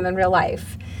up for him in real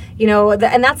life.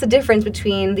 And that's the difference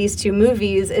between these two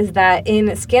movies, is that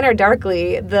in Scanner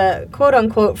Darkly, the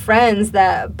quote-unquote friends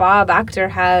that Bob Actor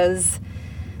has,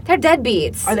 they're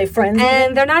deadbeats. Are they friends?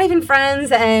 And they're not even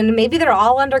friends, and maybe they're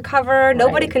all undercover. Right.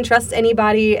 Nobody can trust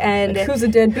anybody. And who's a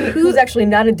deadbeat? Who's actually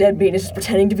not a deadbeat and is just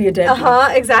pretending to be a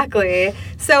deadbeat? Exactly.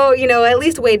 So, at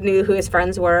least Wade knew who his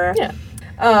friends were. Yeah.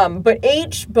 But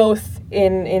H, both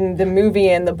in the movie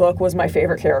and the book, was my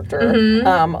favorite character.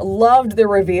 Mm-hmm. Loved the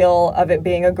reveal of it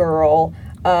being a girl.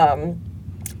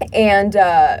 And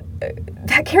that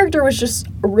character was just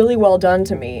really well done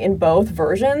to me in both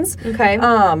versions. Okay. In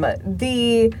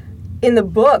the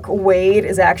book, Wade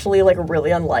is actually, like, really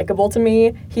unlikable to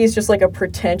me. He's just, like, a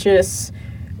pretentious,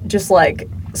 just, like,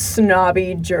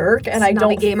 snobby jerk. And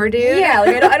snobby gamer dude? Yeah,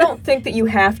 like, I don't think that you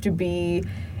have to be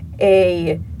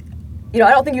I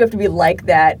don't think you have to be like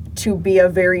that to be a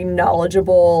very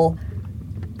knowledgeable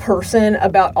person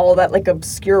about all that, like,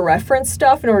 obscure reference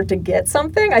stuff in order to get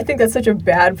something. I think that's such a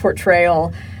bad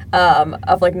portrayal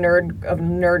of, like,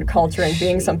 nerd culture and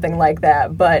being something like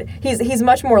that. But he's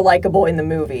much more likable in the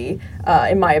movie,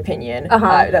 in my opinion.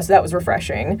 That was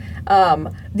refreshing.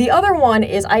 The other one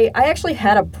is I actually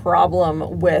had a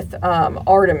problem with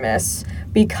Artemis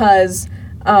because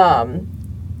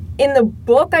in the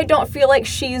book, I don't feel like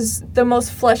she's the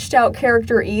most fleshed out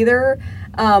character either.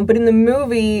 But in the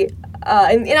movie,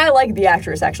 and I like the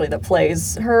actress actually that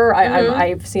plays her.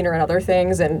 I've seen her in other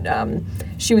things, and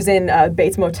she was in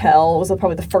Bates Motel. Was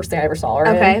probably the first thing I ever saw her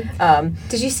in.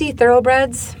 Did you see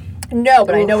Thoroughbreds? No,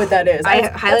 but I know what that is. I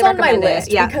highly that's on my recommend it.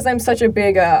 list Yeah. because I'm such a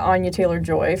big Anya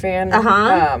Taylor-Joy fan.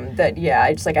 That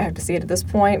I have to see it at this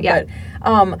point. Yeah.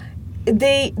 But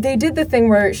they did the thing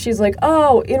where she's like,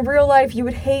 oh, in real life you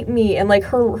would hate me, and like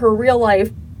her real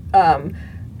life,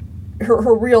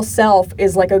 her real self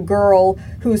is like a girl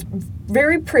who's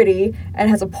very pretty and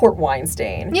has a port wine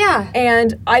stain. Yeah.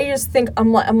 And I just think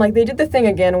I'm like they did the thing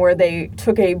again where they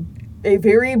took a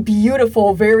very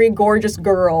beautiful, very gorgeous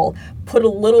girl, put a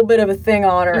little bit of a thing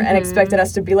on her, and expected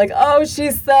us to be like, oh,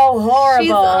 she's so horrible.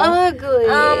 She's ugly.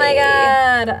 Oh my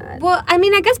god. Well, I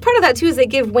mean, I guess part of that too is they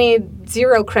give Wade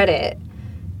zero credit.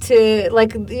 To,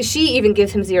 like, she even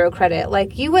gives him zero credit.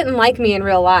 Like, you wouldn't like me in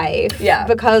real life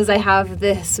because I have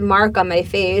this mark on my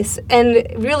face. And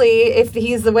really, if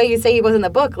he's the way you say he was in the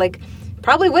book, like,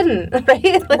 probably wouldn't,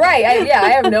 right? Like, right. I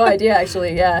have no idea,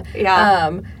 actually. Yeah.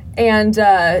 Yeah. And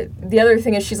the other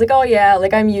thing is she's like, oh, yeah,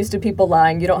 like, I'm used to people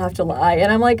lying. You don't have to lie.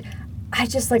 And I'm like, I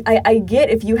just, like, I get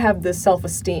if you have the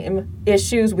self-esteem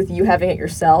issues with you having it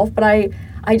yourself, but I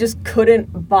just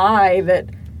couldn't buy that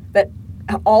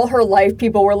all her life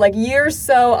people were like, you're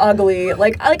so ugly.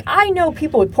 Like I know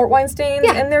people with port wine stains,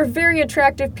 and they're very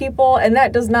attractive people, and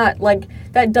that does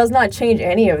not change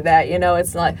any of that. You know,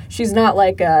 it's not. She's not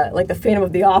like the Phantom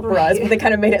of the Opera, is what they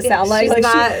kind of made it sound like.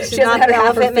 She hasn't had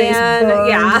half her face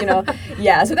burned, you know.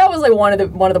 Yeah, so that was like one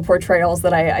of the portrayals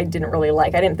that I didn't really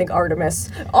like. I didn't think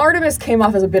Artemis came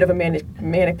off as a bit of a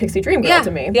manic pixie dream girl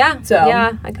to me. Yeah. So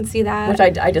yeah, I can see that. Which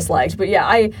I disliked, but yeah,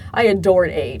 I adored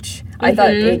H. I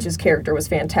thought H's character was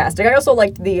fantastic. I also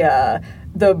liked the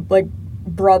like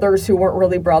brothers who weren't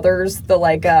really brothers. The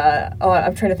like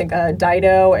I'm trying to think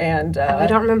Dido and I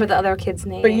don't remember the other kid's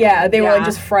name. But yeah, they were like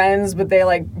just friends, but they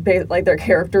like their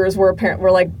characters were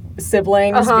like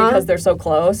siblings because they're so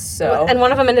close. So and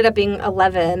one of them ended up being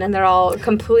 11, and they're all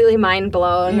completely mind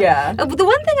blown. Yeah. The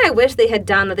one thing I wish they had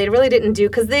done that they really didn't do,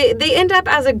 because they end up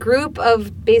as a group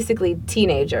of basically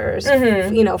teenagers,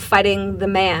 you know, fighting the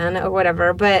man or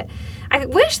whatever. But I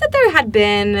wish that there had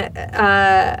been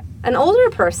an older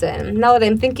person. Now that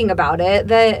I'm thinking about it,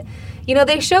 that. You know,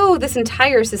 they show this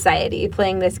entire society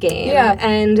playing this game,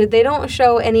 and they don't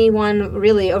show anyone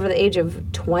really over the age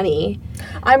of 20.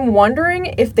 I'm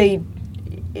wondering if they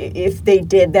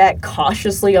did that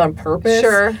cautiously on purpose.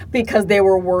 Sure. Because they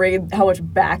were worried how much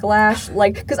backlash,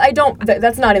 like, because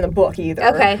that's not in the book either.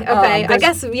 Okay. I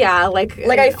guess, yeah, like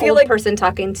I feel old like person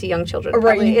talking to young children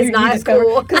right, is not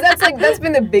cool. Because that's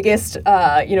been the biggest,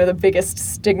 the biggest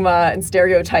stigma and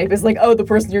stereotype is like, oh, the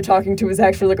person you're talking to is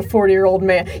actually like a 40-year-old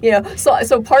man. You know,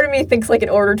 so part of me thinks like in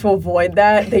order to avoid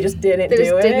that, they just didn't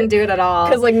do it. Didn't do it at all.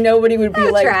 Because like nobody would be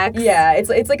like, tracks. yeah, it's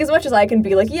like as much as I can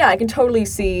be like, yeah, I can totally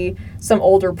see some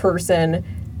older person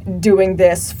doing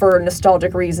this for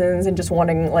nostalgic reasons and just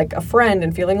wanting like a friend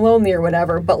and feeling lonely or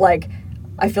whatever, but like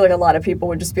I feel like a lot of people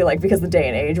would just be like, because of the day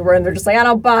and age we're in, they're just like, I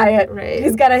don't buy it. Right.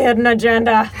 He's got a hidden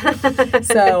agenda.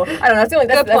 So I don't know.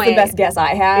 That's the best guess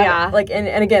I have. Yeah. Like, and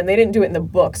again, they didn't do it in the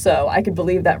book, so I could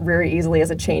believe that very easily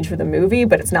as a change for the movie,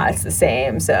 but it's not. It's the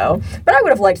same. So, but I would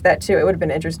have liked that too. It would have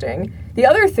been interesting. The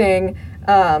other thing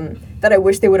that I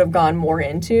wish they would have gone more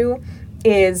into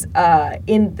is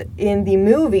in the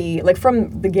movie, like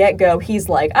from the get-go, he's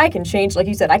like, I can change, like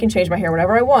you said, I can change my hair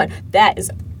whenever I want. That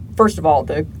is, first of all,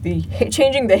 the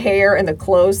changing the hair and the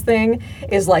clothes thing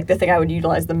is like the thing I would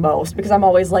utilize the most, because I'm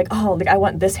always like, oh, like I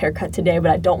want this haircut today,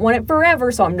 but I don't want it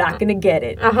forever, so I'm not gonna get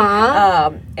it.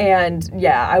 And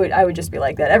yeah, I would just be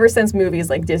like that. Ever since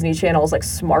movies like Disney Channel's like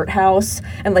Smart House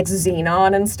and like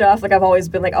Xenon and stuff, like I've always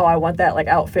been like, oh, I want that like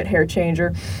outfit hair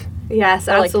changer. Yes,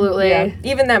 absolutely. Like,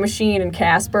 yeah. Even that machine in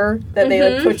Casper that they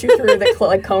like put you through that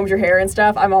like combs your hair and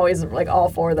stuff, I'm always like all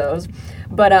for those.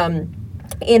 But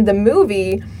in the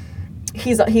movie,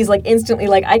 he's like instantly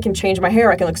like, I can change my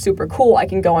hair, I can look super cool, I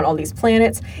can go on all these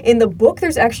planets. In the book,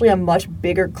 there's actually a much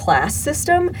bigger class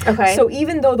system. Okay. So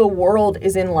even though the world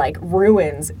is in like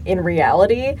ruins in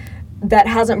reality, that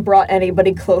hasn't brought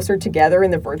anybody closer together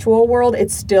in the virtual world.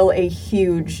 It's still a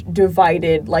huge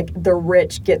divided, like the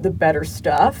rich get the better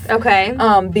stuff. Okay.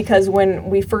 Because when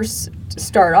we first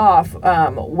start off,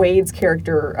 Wade's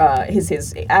character,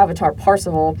 his avatar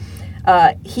Parzival,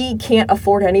 he can't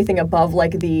afford anything above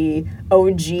like the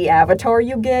OG avatar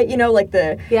you get, you know, like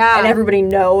and everybody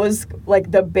knows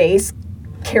like the base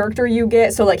character you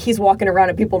get. So like he's walking around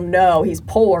and people know he's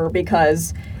poor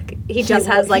because he just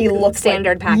has like looks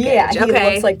standard package. Yeah, he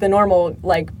looks like the normal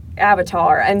like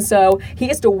avatar, and so he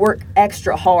gets to work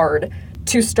extra hard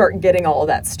to start getting all of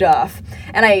that stuff.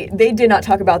 And they did not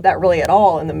talk about that really at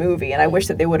all in the movie, and I wish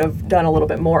that they would have done a little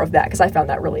bit more of that, because I found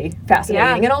that really fascinating.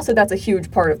 Yeah. And also that's a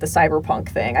huge part of the cyberpunk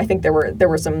thing. I think there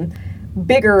were some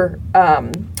bigger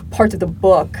parts of the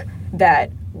book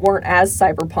that weren't as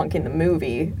cyberpunk in the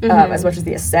movie, as much as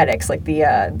the aesthetics, like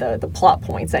the plot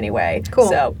points anyway. Cool.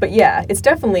 So, but yeah, it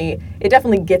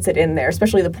definitely gets it in there,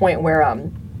 especially the point where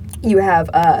you have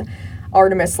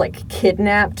Artemis like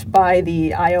kidnapped by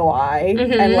the IOI,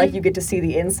 and like you get to see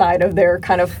the inside of their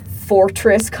kind of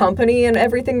fortress company and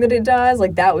everything that it does.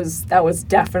 Like that was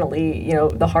definitely, you know,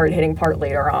 the hard hitting part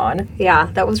later on. Yeah,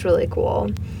 that was really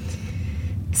cool.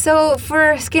 So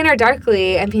for Scanner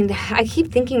Darkly, I mean, I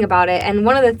keep thinking about it, and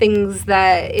one of the things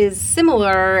that is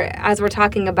similar as we're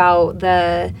talking about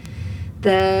the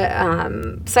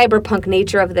cyberpunk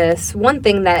nature of this, one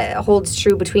thing that holds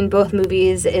true between both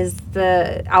movies is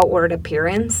the outward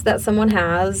appearance that someone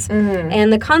has.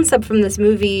 And the concept from this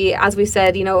movie, as we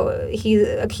said, you know,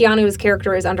 Keanu's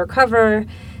character is undercover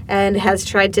and has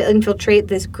tried to infiltrate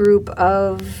this group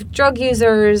of drug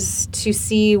users to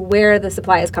see where the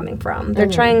supply is coming from. They're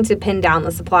trying to pin down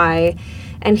the supply.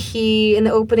 And he, in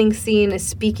the opening scene, is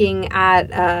speaking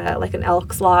at like an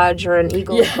Elks Lodge or an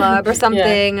Eagles Club or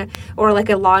something, or like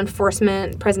a law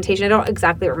enforcement presentation. I don't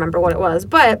exactly remember what it was,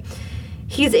 but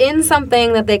he's in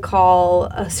something that they call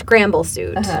a scramble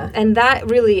suit. And that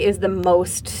really is the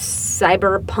most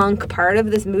cyberpunk part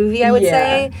of this movie, I would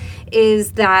say,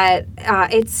 is that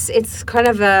it's kind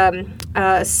of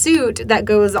a suit that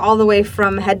goes all the way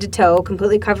from head to toe,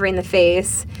 completely covering the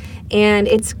face. And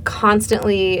it's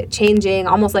constantly changing,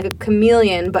 almost like a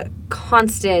chameleon, but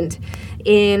constant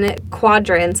in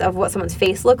quadrants of what someone's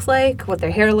face looks like, what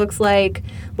their hair looks like,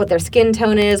 what their skin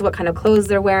tone is, what kind of clothes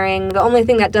they're wearing. The only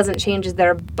thing that doesn't change is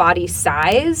their body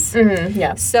size.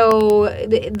 So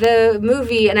the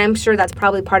movie, and I'm sure that's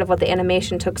probably part of what the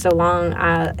animation took so long,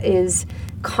 is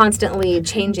constantly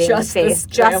changing the face. Just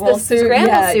the scramble suit.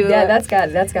 Yeah, that's got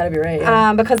to be right.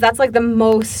 Yeah. Because that's like the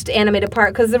most animated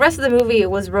part. Because the rest of the movie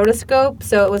was rotoscope,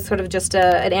 so it was sort of just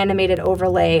an animated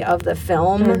overlay of the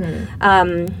film.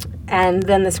 And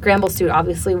then the scramble suit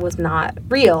obviously was not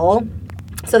real,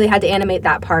 so they had to animate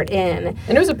that part in.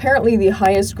 And it was apparently the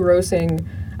highest grossing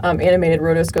animated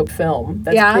rotoscope film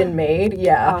that's been made.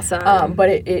 Yeah. Awesome. But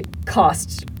it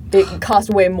cost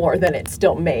way more than it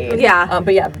still made. Yeah.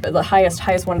 But yeah, the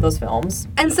highest one of those films.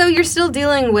 And so you're still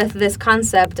dealing with this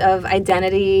concept of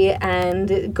identity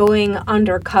and going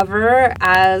undercover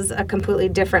as a completely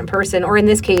different person, or in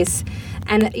this case,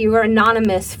 and you are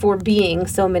anonymous for being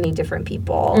so many different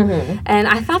people. And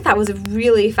I thought that was a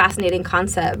really fascinating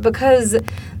concept, because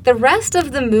the rest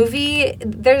of the movie,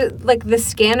 there's like the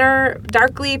Scanner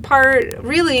Darkly part,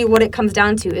 really what it comes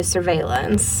down to is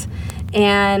surveillance.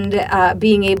 And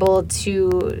being able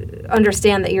to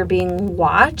understand that you're being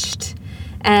watched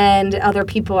and other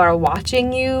people are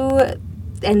watching you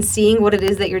and seeing what it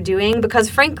is that you're doing. Because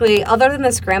frankly, other than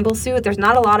the scramble suit, there's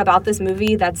not a lot about this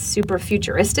movie that's super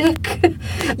futuristic.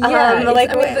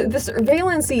 The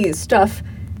surveillance-y stuff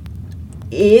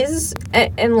is,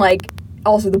 and like,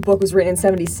 also the book was written in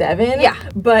 1977. Yeah.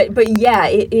 But yeah,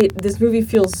 this movie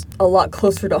feels a lot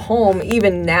closer to home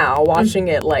even now, watching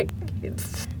it like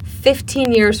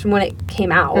 15 years from when it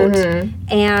came out,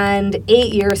 and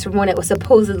 8 years from when it was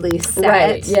supposedly set.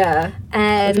 Right, yeah.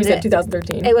 And it was set in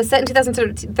 2013. It was set in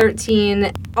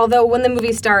 2013, although when the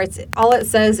movie starts, all it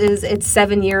says is it's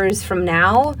 7 years from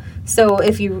now. So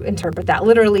if you interpret that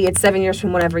literally, it's 7 years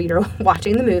from whenever you're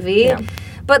watching the movie. Yeah.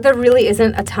 But there really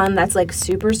isn't a ton that's like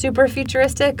super, super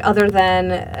futuristic, other than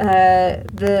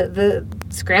the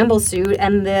scramble suit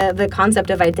and the concept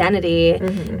of identity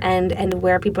and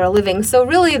where people are living. So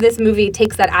really this movie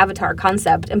takes that Avatar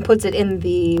concept and puts it in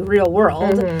the real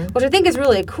world, which I think is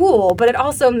really cool, but it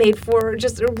also made for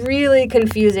just a really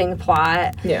confusing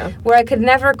plot where I could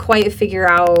never quite figure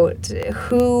out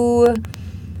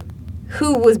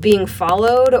who was being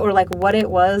followed, or like what it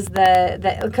was that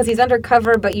because he's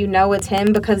undercover, but you know it's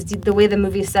him because the way the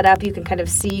movie's set up, you can kind of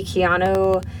see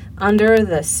Keanu under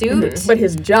the suit. But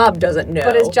his job doesn't know.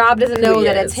 But his job doesn't know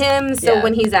that it's him. So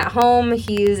when he's at home,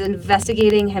 he's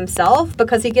investigating himself,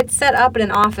 because he gets set up in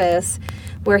an office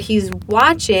where he's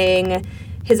watching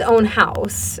his own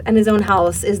house, and his own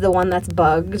house is the one that's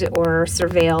bugged or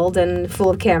surveilled and full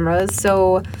of cameras.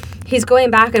 So he's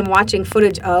going back and watching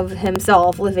footage of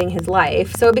himself living his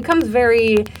life. So it becomes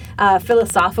very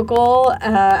philosophical.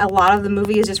 A lot of the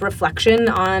movie is just reflection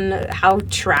on how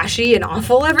trashy and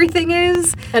awful everything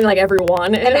is. And like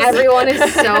everyone is. And everyone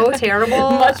is so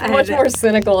terrible. Much more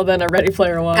cynical than a Ready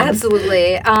Player One.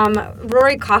 Absolutely.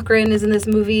 Rory Cochrane is in this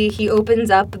movie. He opens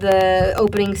up the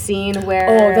opening scene where...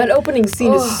 Oh, that opening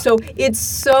scene is it's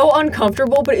so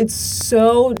uncomfortable, but it's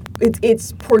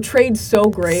portrayed so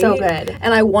great. So good.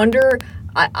 And I wonder,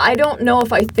 I don't know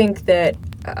if I think that,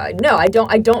 no, I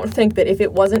don't think that if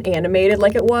it wasn't animated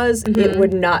like it was, it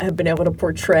would not have been able to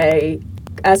portray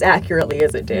as accurately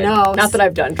as it did. No. Not that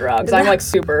I've done drugs. I'm like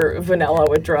super vanilla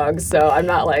with drugs, so I'm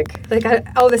not like...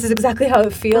 this is exactly how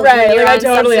it feels. Right, like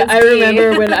I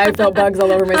remember when I felt bugs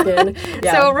all over my skin.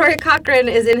 Yeah. So Rory Cochrane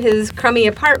is in his crummy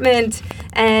apartment,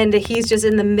 and he's just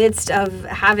in the midst of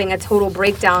having a total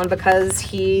breakdown because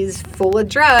he's full of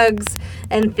drugs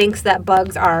and thinks that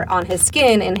bugs are on his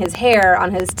skin, in his hair,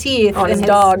 on his teeth, on his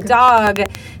dog.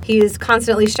 He's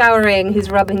constantly showering, he's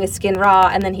rubbing his skin raw,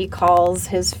 and then he calls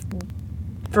his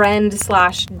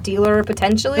friend/dealer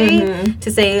potentially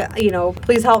to say,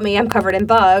 please help me, I'm covered in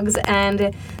bugs.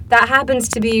 And that happens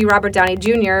to be Robert Downey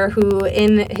Jr., who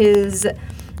in his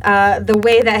the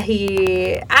way that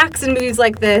he acts in movies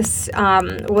like this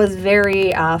was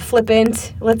very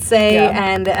flippant, let's say,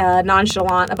 and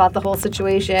nonchalant about the whole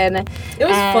situation. It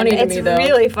was funny to me, though. It's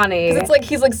really funny. It's like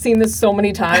he's like seen this so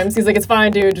many times. He's like, it's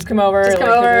fine, dude. Just come over.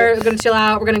 We're going to chill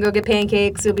out. We're going to go get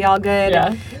pancakes. It'll be all good.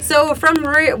 Yeah. So from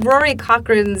Rory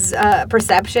Cochrane's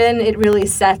perception, it really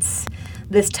sets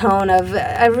this tone of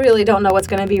I really don't know what's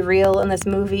going to be real in this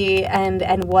movie and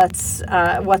what's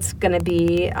going to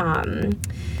be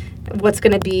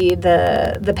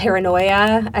the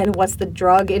paranoia and what's the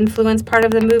drug influence part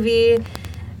of the movie,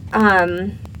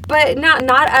 but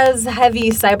not as heavy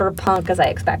cyberpunk as I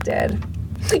expected.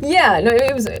 Yeah, no,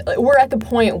 it was. We're at the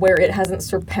point where it hasn't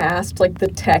surpassed like the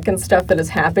tech and stuff that has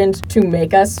happened to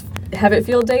make us have it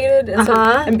feel dated,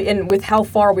 and, and with how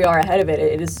far we are ahead of it,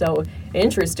 it is so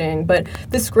interesting. But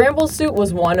the scramble suit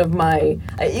was one of my.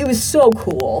 It was so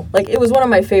cool. Like it was one of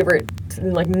my favorite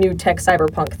like new tech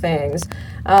cyberpunk things.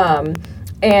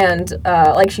 And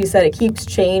like she said, it keeps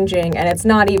changing, and it's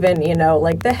not even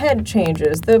like the head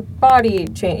changes, the body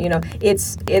change.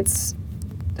 It's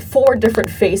 4 different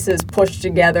faces pushed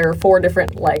together, 4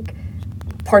 different like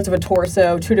parts of a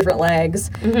torso, 2 different legs.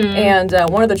 And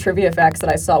one of the trivia facts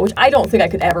that I saw, which I don't think I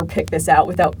could ever pick this out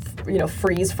without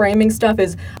freeze framing stuff,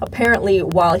 is apparently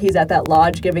while he's at that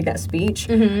lodge giving that speech,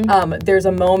 there's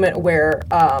a moment where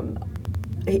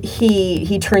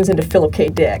he turns into Philip K.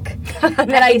 Dick. Nice.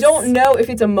 And I don't know if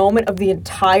it's a moment of the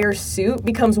entire suit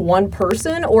becomes one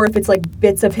person or if it's like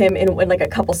bits of him in like a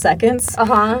couple seconds.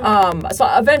 So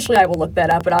eventually I will look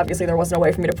that up, but obviously there wasn't a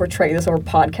way for me to portray this over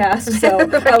podcast. So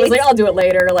Right. I was like, I'll do it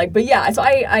later. But yeah, so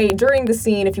I during the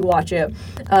scene, if you watch it,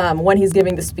 when he's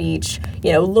giving the speech,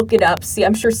 look it up. See,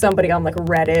 I'm sure somebody on like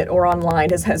Reddit or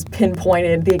online has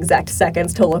pinpointed the exact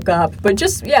seconds to look up. But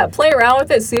just, play around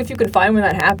with it. See if you can find when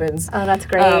that happens. Oh, that's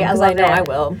great. Because I know it. I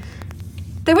will.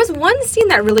 There was one scene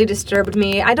that really disturbed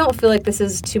me. I don't feel like this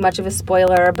is too much of a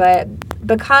spoiler, but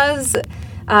because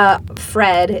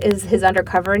Fred is his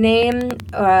undercover name,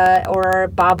 or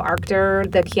Bob Arctor,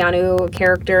 the Keanu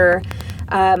character,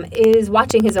 is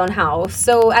watching his own house.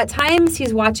 So at times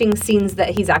he's watching scenes that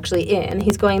he's actually in.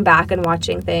 He's going back and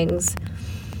watching things.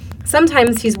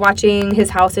 Sometimes he's watching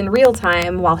his house in real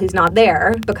time while he's not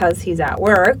there because he's at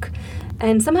work.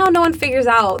 And somehow no one figures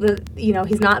out that,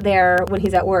 he's not there when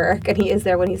he's at work and he is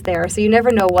there when he's there. So you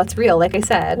never know what's real, like I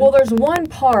said. Well, there's one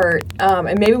part,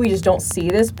 and maybe we just don't see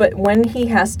this, but when he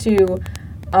has to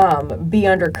be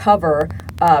undercover,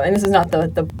 and this is not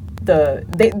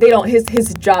they don't,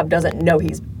 his job doesn't know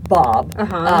he's Bob,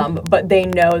 but they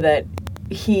know that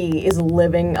he is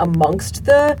living amongst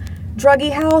the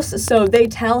druggy house. So they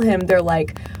tell him, they're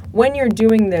like, when you're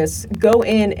doing this, go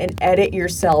in and edit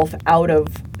yourself out of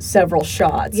several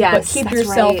shots. Yes, but keep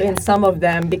yourself in some of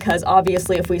them, because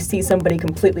obviously if we see somebody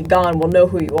completely gone, we'll know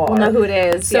who you are. We'll know who it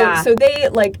is, So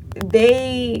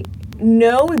they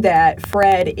know that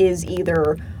Fred is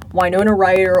either Winona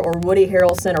Ryder or Woody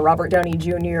Harrelson or Robert Downey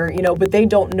Jr., but they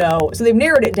don't know. So they've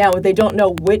narrowed it down, but they don't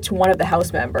know which one of the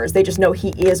house members. They just know he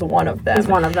is one of them. He's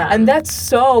one of them. And that's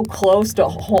so close to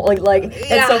and so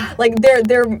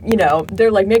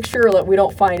they're like, make sure that we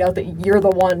don't find out that you're the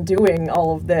one doing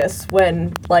all of this,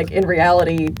 when like in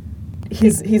reality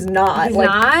he's not. He's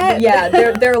not? Yeah,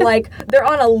 they're like, they're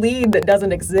on a lead that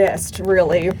doesn't exist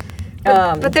really.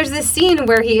 But there's this scene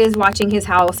where he is watching his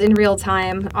house in real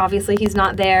time. Obviously, he's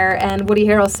not there, and Woody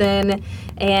Harrelson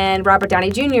and Robert Downey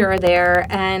Jr. are there,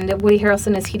 and Woody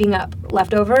Harrelson is heating up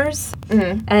leftovers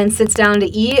and sits down to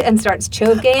eat and starts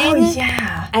choking. Oh,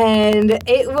 yeah. And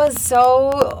it was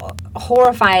so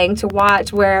horrifying to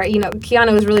watch where,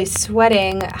 Keanu was really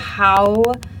sweating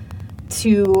how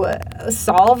to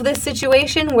solve this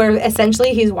situation where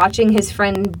essentially he's watching his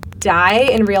friend die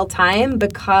in real time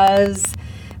because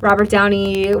Robert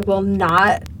Downey will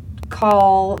not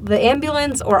call the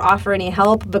ambulance or offer any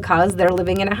help because they're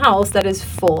living in a house that is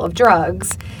full of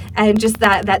drugs. And just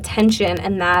that tension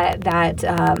and that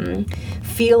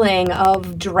feeling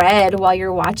of dread while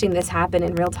you're watching this happen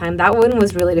in real time, that one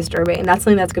was really disturbing. And that's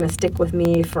something that's going to stick with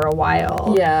me for a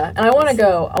while. Yeah, and I want to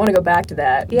go back to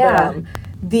that. Yeah. But,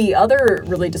 the other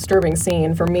really disturbing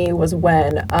scene for me was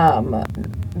when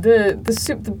the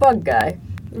bug guy.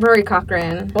 Rory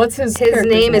Cochrane. What's his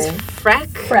name? name? Is Freck?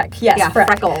 Freck, yes, yeah, Freck.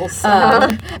 Freckles.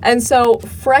 And so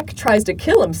Freck tries to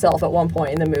kill himself at one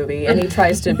point in the movie, and he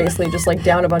tries to basically just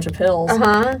down a bunch of pills,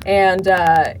 and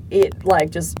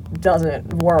it just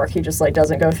doesn't work. He just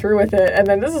doesn't go through with it. And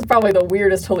then this is probably the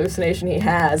weirdest hallucination he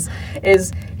has,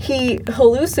 is he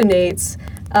hallucinates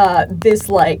this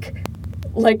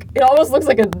it almost looks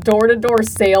like a door-to-door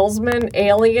salesman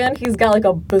alien. He's got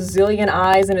a bazillion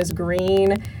eyes and is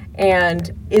green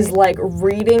and is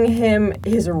reading him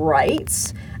his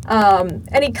rights.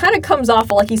 And he kind of comes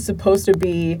off like he's supposed to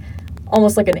be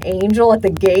almost like an angel at the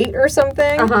gate or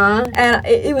something. And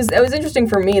it was interesting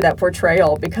for me, that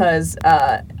portrayal, because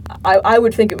I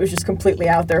would think it was just completely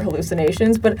out there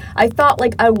hallucinations. But I thought,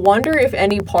 I wonder if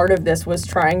any part of this was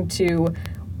trying to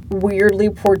weirdly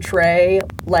portray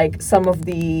some of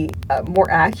the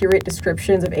more accurate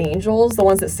descriptions of angels, the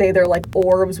ones that say they're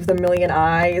orbs with a million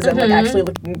eyes and actually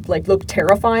look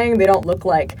terrifying. They don't look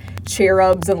like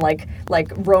cherubs and like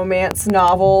romance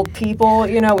novel people,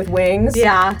 with wings.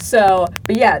 Yeah. So,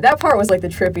 but yeah, that part was the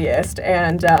trippiest.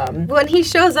 And when he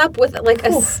shows up with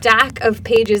a stack of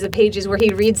pages where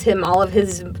he reads him all of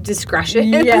his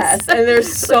discretions. Yes, and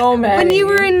there's so many. When you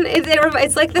were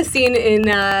it's like the scene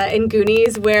in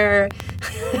Goonies where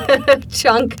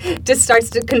Chunk just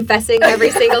starts confessing every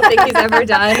single thing he's ever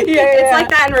done. It's like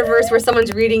that in reverse, where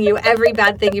someone's reading you every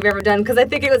bad thing you've ever done. Because I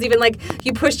think it was even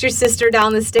you pushed your sister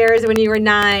down the stairs when you were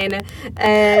 9,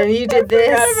 and you did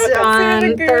this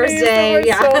on Thursday.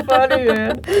 Yeah, so funny,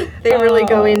 man. They really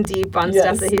go in deep on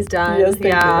stuff that he's done. Yes, they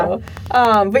do.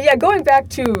 But yeah, going back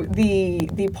to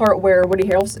the part where Woody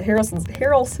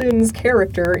Harrelson's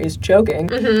character is choking,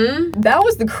 that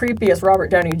was the creepiest Robert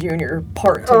Downey Jr.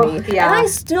 part to me. Yeah. And I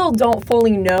still don't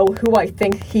fully know who I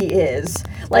think he is.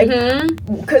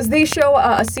 Because they show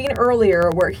a scene earlier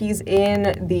where he's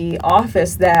in the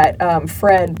office that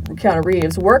Fred, Keanu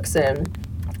Reeves, works in.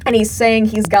 And he's saying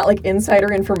he's got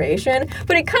insider information,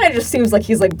 but it kind of just seems like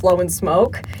he's blowing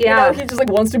smoke. Yeah. He just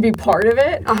wants to be part of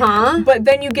it. But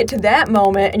then you get to that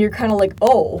moment and you're kind of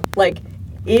oh,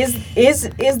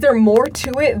 is there more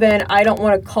to it than I don't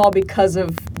want to call because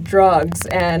of drugs?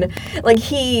 And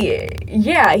he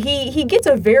gets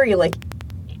a very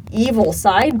evil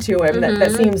side to him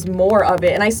that seems more of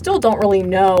it. And I still don't really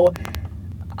know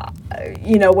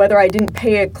whether I didn't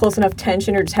pay a close enough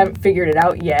attention or just haven't figured it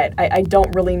out yet. I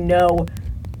don't really know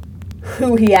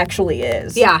who he actually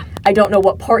is. Yeah. I don't know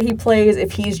what part he plays,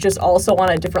 if he's just also on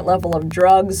a different level of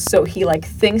drugs, so he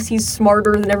thinks he's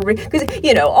smarter than everybody.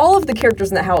 Because, all of the characters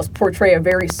in the house portray a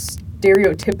very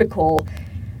stereotypical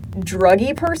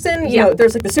druggy person.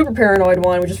 There's the super paranoid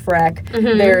one, which is Freck.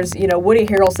 There's, Woody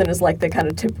Harrelson is the kind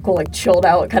of typical chilled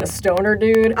out kind of stoner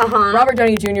dude. Robert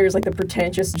Downey Jr. is the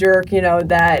pretentious jerk,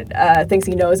 that thinks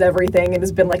he knows everything and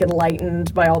has been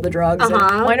enlightened by all the drugs.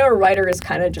 And Winona Ryder is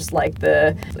kind of just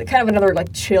the kind of another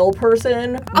chill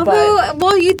person. Although,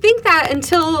 well, you think that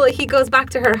until he goes back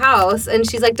to her house and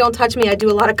she's don't touch me, I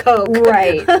do a lot of coke.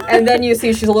 Right. And then you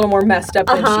see she's a little more messed up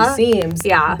than she seems.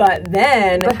 Yeah. But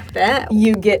then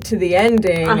you get to the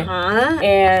ending,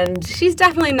 and she's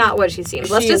definitely not what she seems.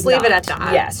 Let's just leave it at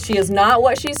that. Yes, she is not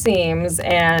what she seems,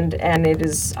 and it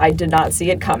is. I did not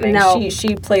see it coming. No.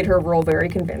 She played her role very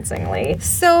convincingly.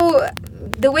 So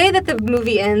the way that the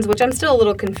movie ends, which I'm still a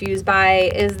little confused by,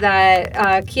 is that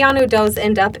Keanu does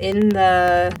end up in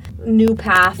the New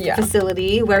Path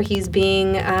facility where he's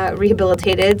being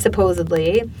rehabilitated,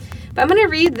 supposedly. But I'm going to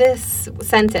read this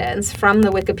sentence from the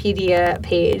Wikipedia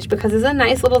page because it's a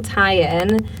nice little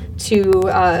tie-in to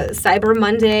Cyber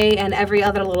Monday and every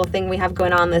other little thing we have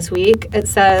going on this week. It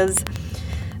says,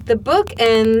 the book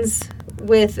ends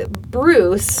with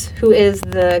Bruce, who is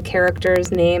the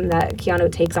character's name that Keanu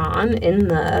takes on in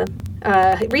the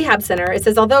rehab center. It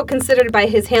says, although considered by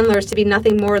his handlers to be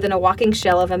nothing more than a walking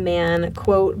shell of a man,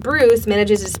 quote, Bruce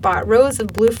manages to spot rows of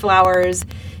blue flowers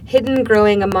hidden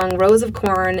growing among rows of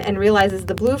corn and realizes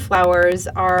the blue flowers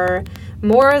are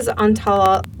Mors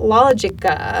ontologica,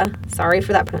 sorry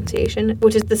for that pronunciation,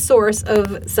 which is the source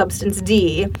of substance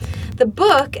D. The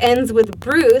book ends with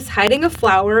Bruce hiding a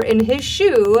flower in his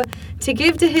shoe to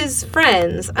give to his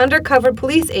friends, undercover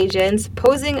police agents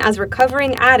posing as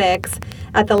recovering addicts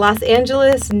at the Los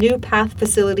Angeles New Path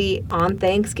facility on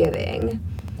Thanksgiving.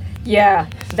 Yeah,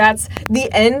 the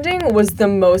ending was the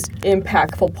most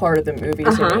impactful part of the movie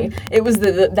to me. It was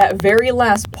that very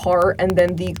last part, and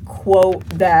then the quote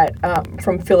that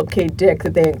from Philip K. Dick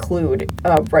that they include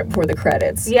right before the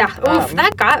credits. Yeah,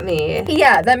 that got me.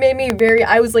 Yeah, that made me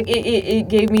I was like, it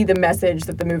gave me the message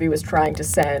that the movie was trying to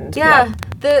send. Yeah.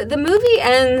 The movie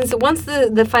ends, once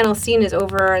the final scene is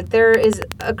over, there is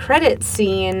a credit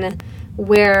scene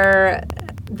where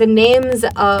the names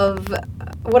of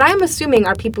what I'm assuming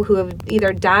are people who have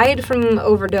either died from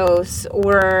overdose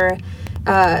or,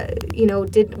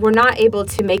 were not able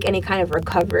to make any kind of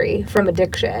recovery from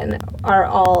addiction are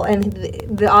all, and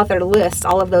the author lists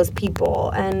all of those people,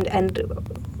 and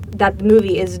that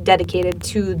movie is dedicated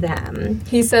to them.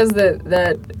 He says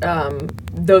that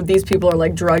though these people are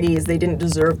like druggies, they didn't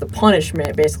deserve the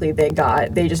punishment. Basically, they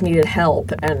just needed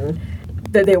help, and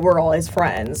that they were all his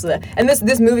friends. And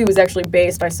this movie was actually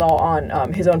based, I saw,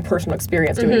 on his own personal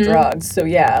experience doing drugs. So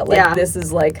this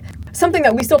is like something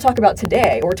that we still talk about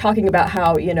today. We're talking about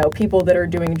how, people that are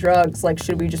doing drugs, like,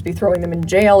 should we just be throwing them in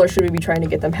jail or should we be trying to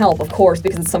get them help? Of course,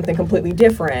 because it's something completely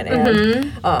different. And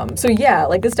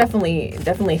this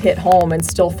definitely hit home and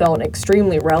still felt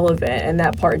extremely relevant. And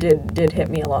that part did hit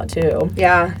me a lot too.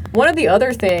 Yeah. One of the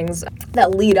other things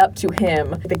that lead up to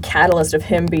him, the catalyst of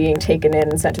him being taken in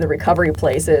and sent to the recovery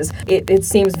places, it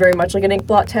seems very much like an ink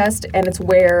blot test, and it's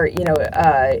where,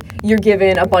 you're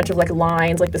given a bunch of like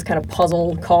lines, like this kind of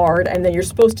puzzle card, and then you're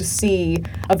supposed to see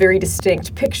a very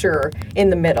distinct picture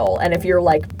in the middle, and if you're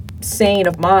like sane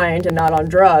of mind and not on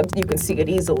drugs, you can see it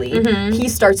easily. He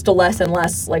starts to less and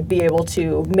less like be able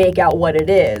to make out what it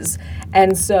is,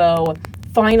 and so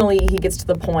finally he gets to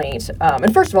the point,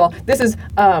 and first of all, this is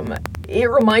it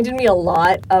reminded me a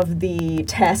lot of the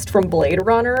test from Blade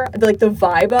Runner, like the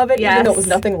vibe of it, even though it was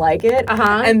nothing like it.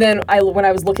 And then when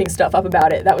I was looking stuff up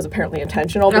about it, that was apparently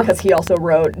intentional because he also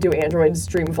wrote Do Androids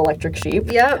Dream of Electric Sheep?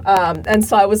 Yep. And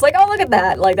so I was like, oh, look at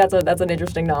that. Like, that's an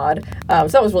interesting nod. So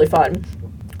that was really fun.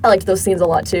 I liked those scenes a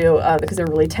lot too because they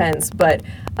were really tense. But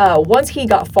once he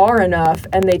got far enough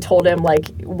and they told him,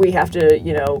 like, we have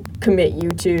to, commit you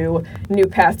to New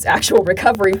Path's actual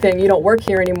recovery thing. You don't work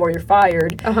here anymore. You're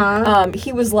fired.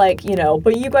 He was like,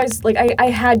 but you guys, like, I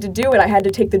had to do it. I had to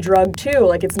take the drug too.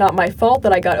 Like, it's not my fault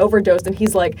that I got overdosed. And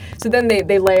he's like, so then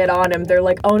they lay it on him. They're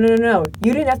like, oh, no.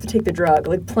 You didn't have to take the drug.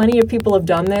 Like, plenty of people have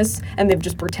done this and they've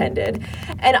just pretended.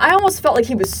 And I almost felt like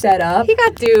he was set up. He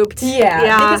got duped. Yeah.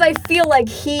 Because I feel like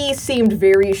he seemed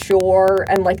very sure,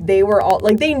 and like they were all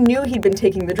like they knew he'd been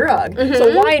taking the drug.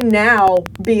 So why now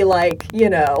be like,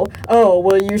 oh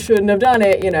well, you shouldn't have done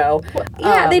it, Well,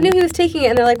 yeah, they knew he was taking it,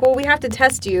 and they're like, well, we have to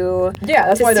test you. Yeah,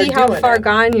 that's to why they're see how doing far it.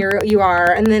 gone you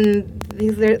are, and then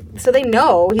so they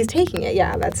know he's taking it.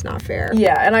 Yeah, that's not fair.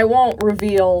 Yeah, and I won't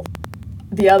reveal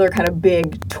the other kind of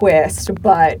big twist,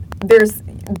 but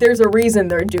there's a reason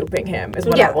they're duping him, is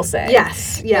what I will say.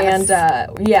 Yes. And,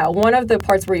 one of the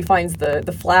parts where he finds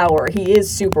the flower, he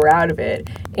is super out of it.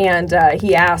 And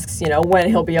he asks, when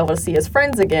he'll be able to see his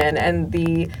friends again. And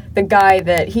the guy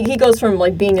that, he goes from,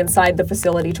 like, being inside the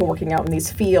facility to working out in these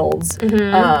fields,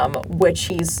 which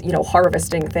he's,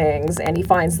 harvesting things. And he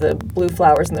finds the blue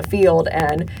flowers in the field.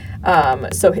 And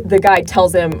so the guy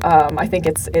tells him, I think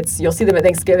it's you'll see them at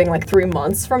Thanksgiving, like, 3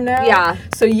 months from now. Yeah.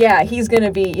 So, yeah, he's going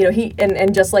to be,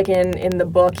 and just like in the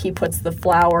book, he puts the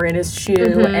flower in his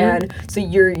shoe, and so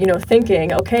you're,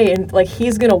 thinking, okay, and like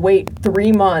he's gonna wait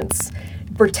 3 months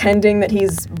pretending that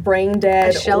he's brain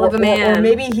dead, a shell of a man, or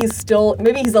maybe he's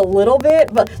a little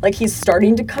bit, but like he's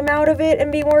starting to come out of it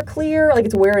and be more clear, like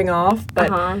it's wearing off,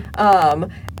 but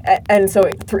and so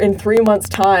in 3 months'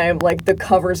 time, like the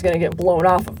cover's gonna get blown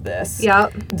off of this.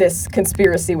 Yep. This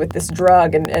conspiracy with this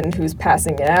drug and who's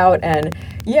passing it out, and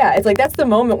yeah, it's like that's the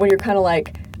moment when you're kind of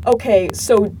like, okay,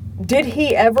 so did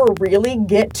he ever really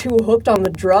get too hooked on the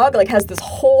drug? Like, has this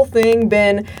whole thing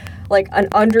been like an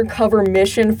undercover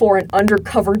mission for an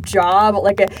undercover job?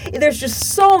 Like, there's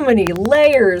just so many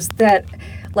layers that,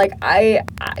 like, I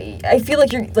feel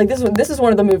like you're like this is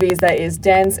one of the movies that is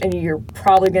dense, and you're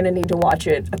probably gonna need to watch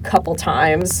it a couple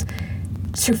times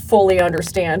to fully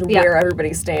understand where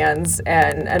everybody stands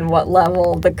and what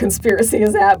level the conspiracy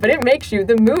is at. But it makes you,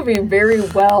 the movie very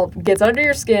well gets under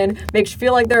your skin, makes you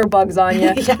feel like there are bugs on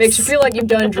you, makes you feel like you've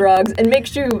done drugs, and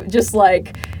makes you just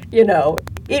like, you know,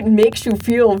 it makes you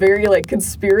feel very like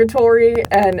conspiratory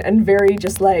and very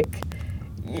just like,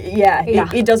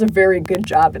 it does a very good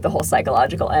job at the whole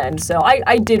psychological end. So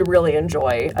I did really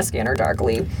enjoy A Scanner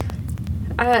Darkly.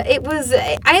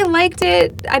 I liked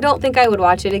it. I don't think I would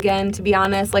watch it again, to be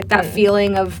honest. Like, that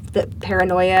feeling of the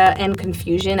paranoia and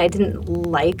confusion, I didn't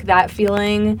like that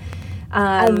feeling.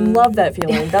 I love that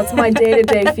feeling. That's my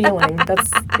day-to-day feeling.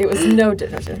 It was no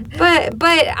different. But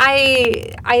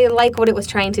I like what it was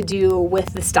trying to do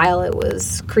with the style it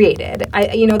was created.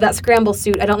 That scramble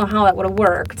suit, I don't know how that would have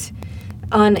worked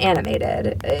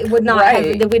unanimated. It would not have,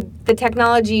 the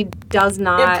technology does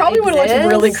not It probably would have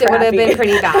looked really crappy. It would have been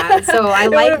pretty bad. So I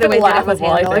like the way that it was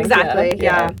handled. Exactly.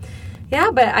 Yeah,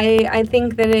 but I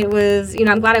think that it was,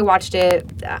 I'm glad I watched it.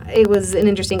 It was an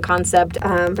interesting concept.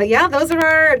 But yeah, those are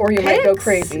our Or you picks. might go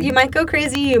crazy. You might go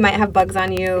crazy. You might have bugs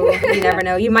on you. You never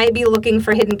know. You might be looking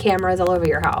for hidden cameras all over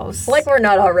your house. Like we're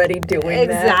not already doing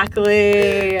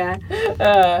exactly.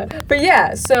 But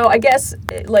yeah, so I guess,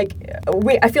 I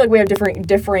feel like we have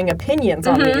differing opinions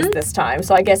on these this time.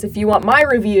 So I guess if you want my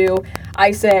review,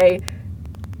 I say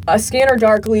A Scanner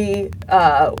Darkly,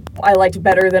 I liked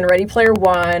better than Ready Player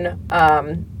One.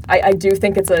 I do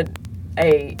think it's a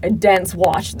dense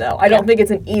watch, though. I don't think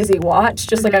it's an easy watch,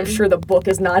 just like I'm sure the book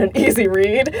is not an easy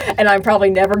read, and I'm probably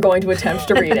never going to attempt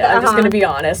to read it. I'm just going to be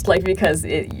honest, because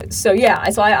so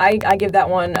I give that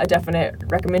one a definite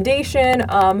recommendation.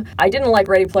 I didn't like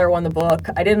Ready Player One, the book.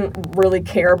 I didn't really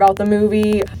care about the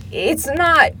movie. It's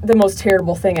not the most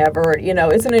terrible thing ever.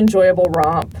 It's an enjoyable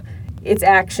romp. It's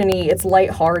actiony, it's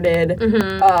lighthearted.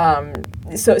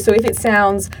 So if it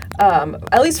sounds,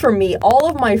 at least for me, all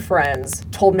of my friends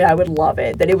told me I would love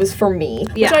it, that it was for me,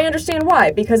 which I understand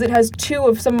why, because it has two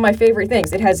of some of my favorite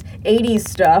things. It has 80s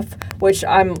stuff, which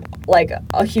I'm like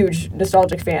a huge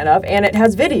nostalgic fan of, and it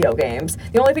has video games.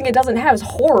 The only thing it doesn't have is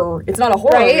horror. It's not a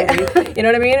horror movie. You know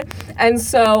what I mean? And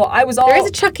so I was all... There is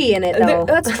a Chucky in it, though.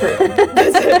 That's true.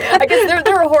 I guess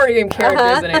there are horror game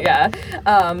characters in it,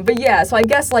 but yeah, so I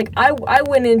guess I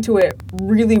went into it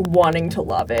really wanting to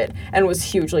love it and was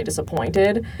hugely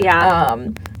disappointed.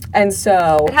 And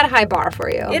so... It had a high bar for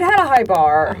you. It had a high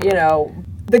bar,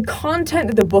 The content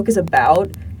that the book is about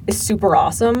is super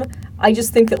awesome. I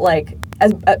just think that,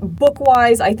 as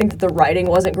book-wise, I think that the writing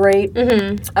wasn't great.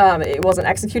 It wasn't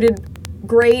executed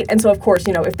great. And so, of course,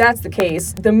 if that's the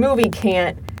case, the movie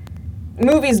can't...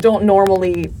 Movies don't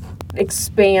normally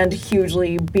expand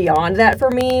hugely beyond that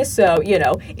for me. So,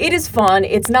 it is fun.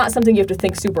 It's not something you have to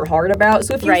think super hard about.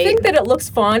 So if you think that it looks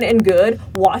fun and good,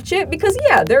 watch it. Because,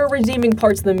 there are redeeming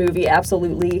parts of the movie,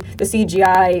 absolutely. The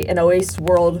CGI in Oasis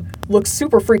World looks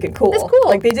super freaking cool. It's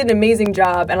cool. They did an amazing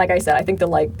job. And like I said, I think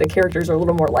the characters are a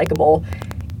little more likable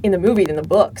in the movie than the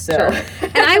book. So,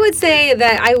 and I would say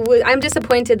that I'm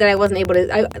disappointed that I wasn't able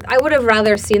to. I would have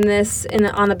rather seen this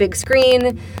on a big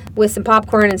screen with some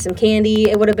popcorn and some candy.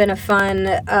 It would have been a fun,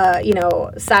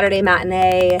 Saturday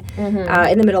matinee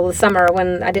in the middle of the summer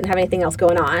when I didn't have anything else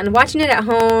going on. Watching it at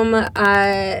home,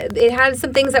 it had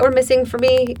some things that were missing for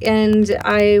me, and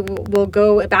I will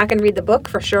go back and read the book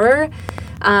for sure.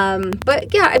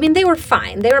 But yeah, they were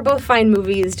fine. They were both fine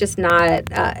movies, just not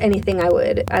anything I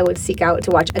would seek out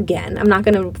to watch again. I'm not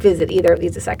going to visit either of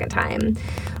these a second time.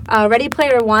 Ready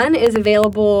Player One is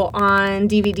available on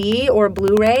DVD or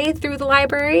Blu-ray through the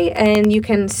library, and you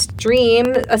can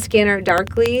stream A Scanner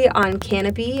Darkly on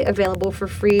Canopy, available for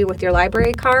free with your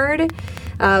library card.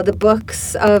 The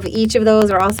books of each of those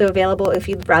are also available if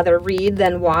you'd rather read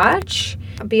than watch.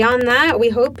 Beyond that, we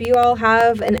hope you all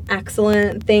have an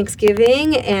excellent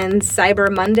Thanksgiving and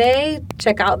Cyber Monday.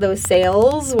 Check out those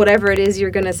sales, whatever it is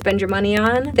you're going to spend your money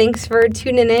on. Thanks for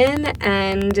tuning in,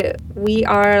 and we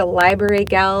are Library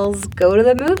Gals Go to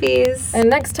the Movies. And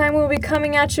next time we'll be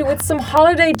coming at you with some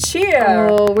holiday cheer.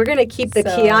 Oh, we're going to keep the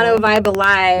Keanu vibe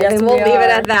alive, and we'll leave it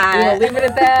at that. We will leave it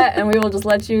at that, and we will just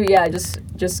let you,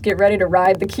 just get ready to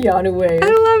ride the Keanu wave. I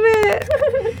love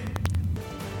it.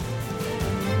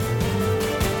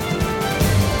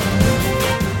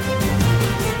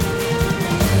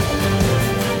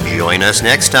 Join us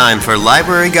next time for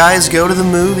Library Guys Go to the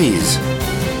Movies.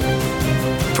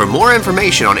 For more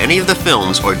information on any of the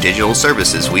films or digital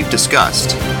services we've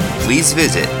discussed, please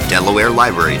visit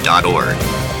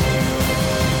DelawareLibrary.org.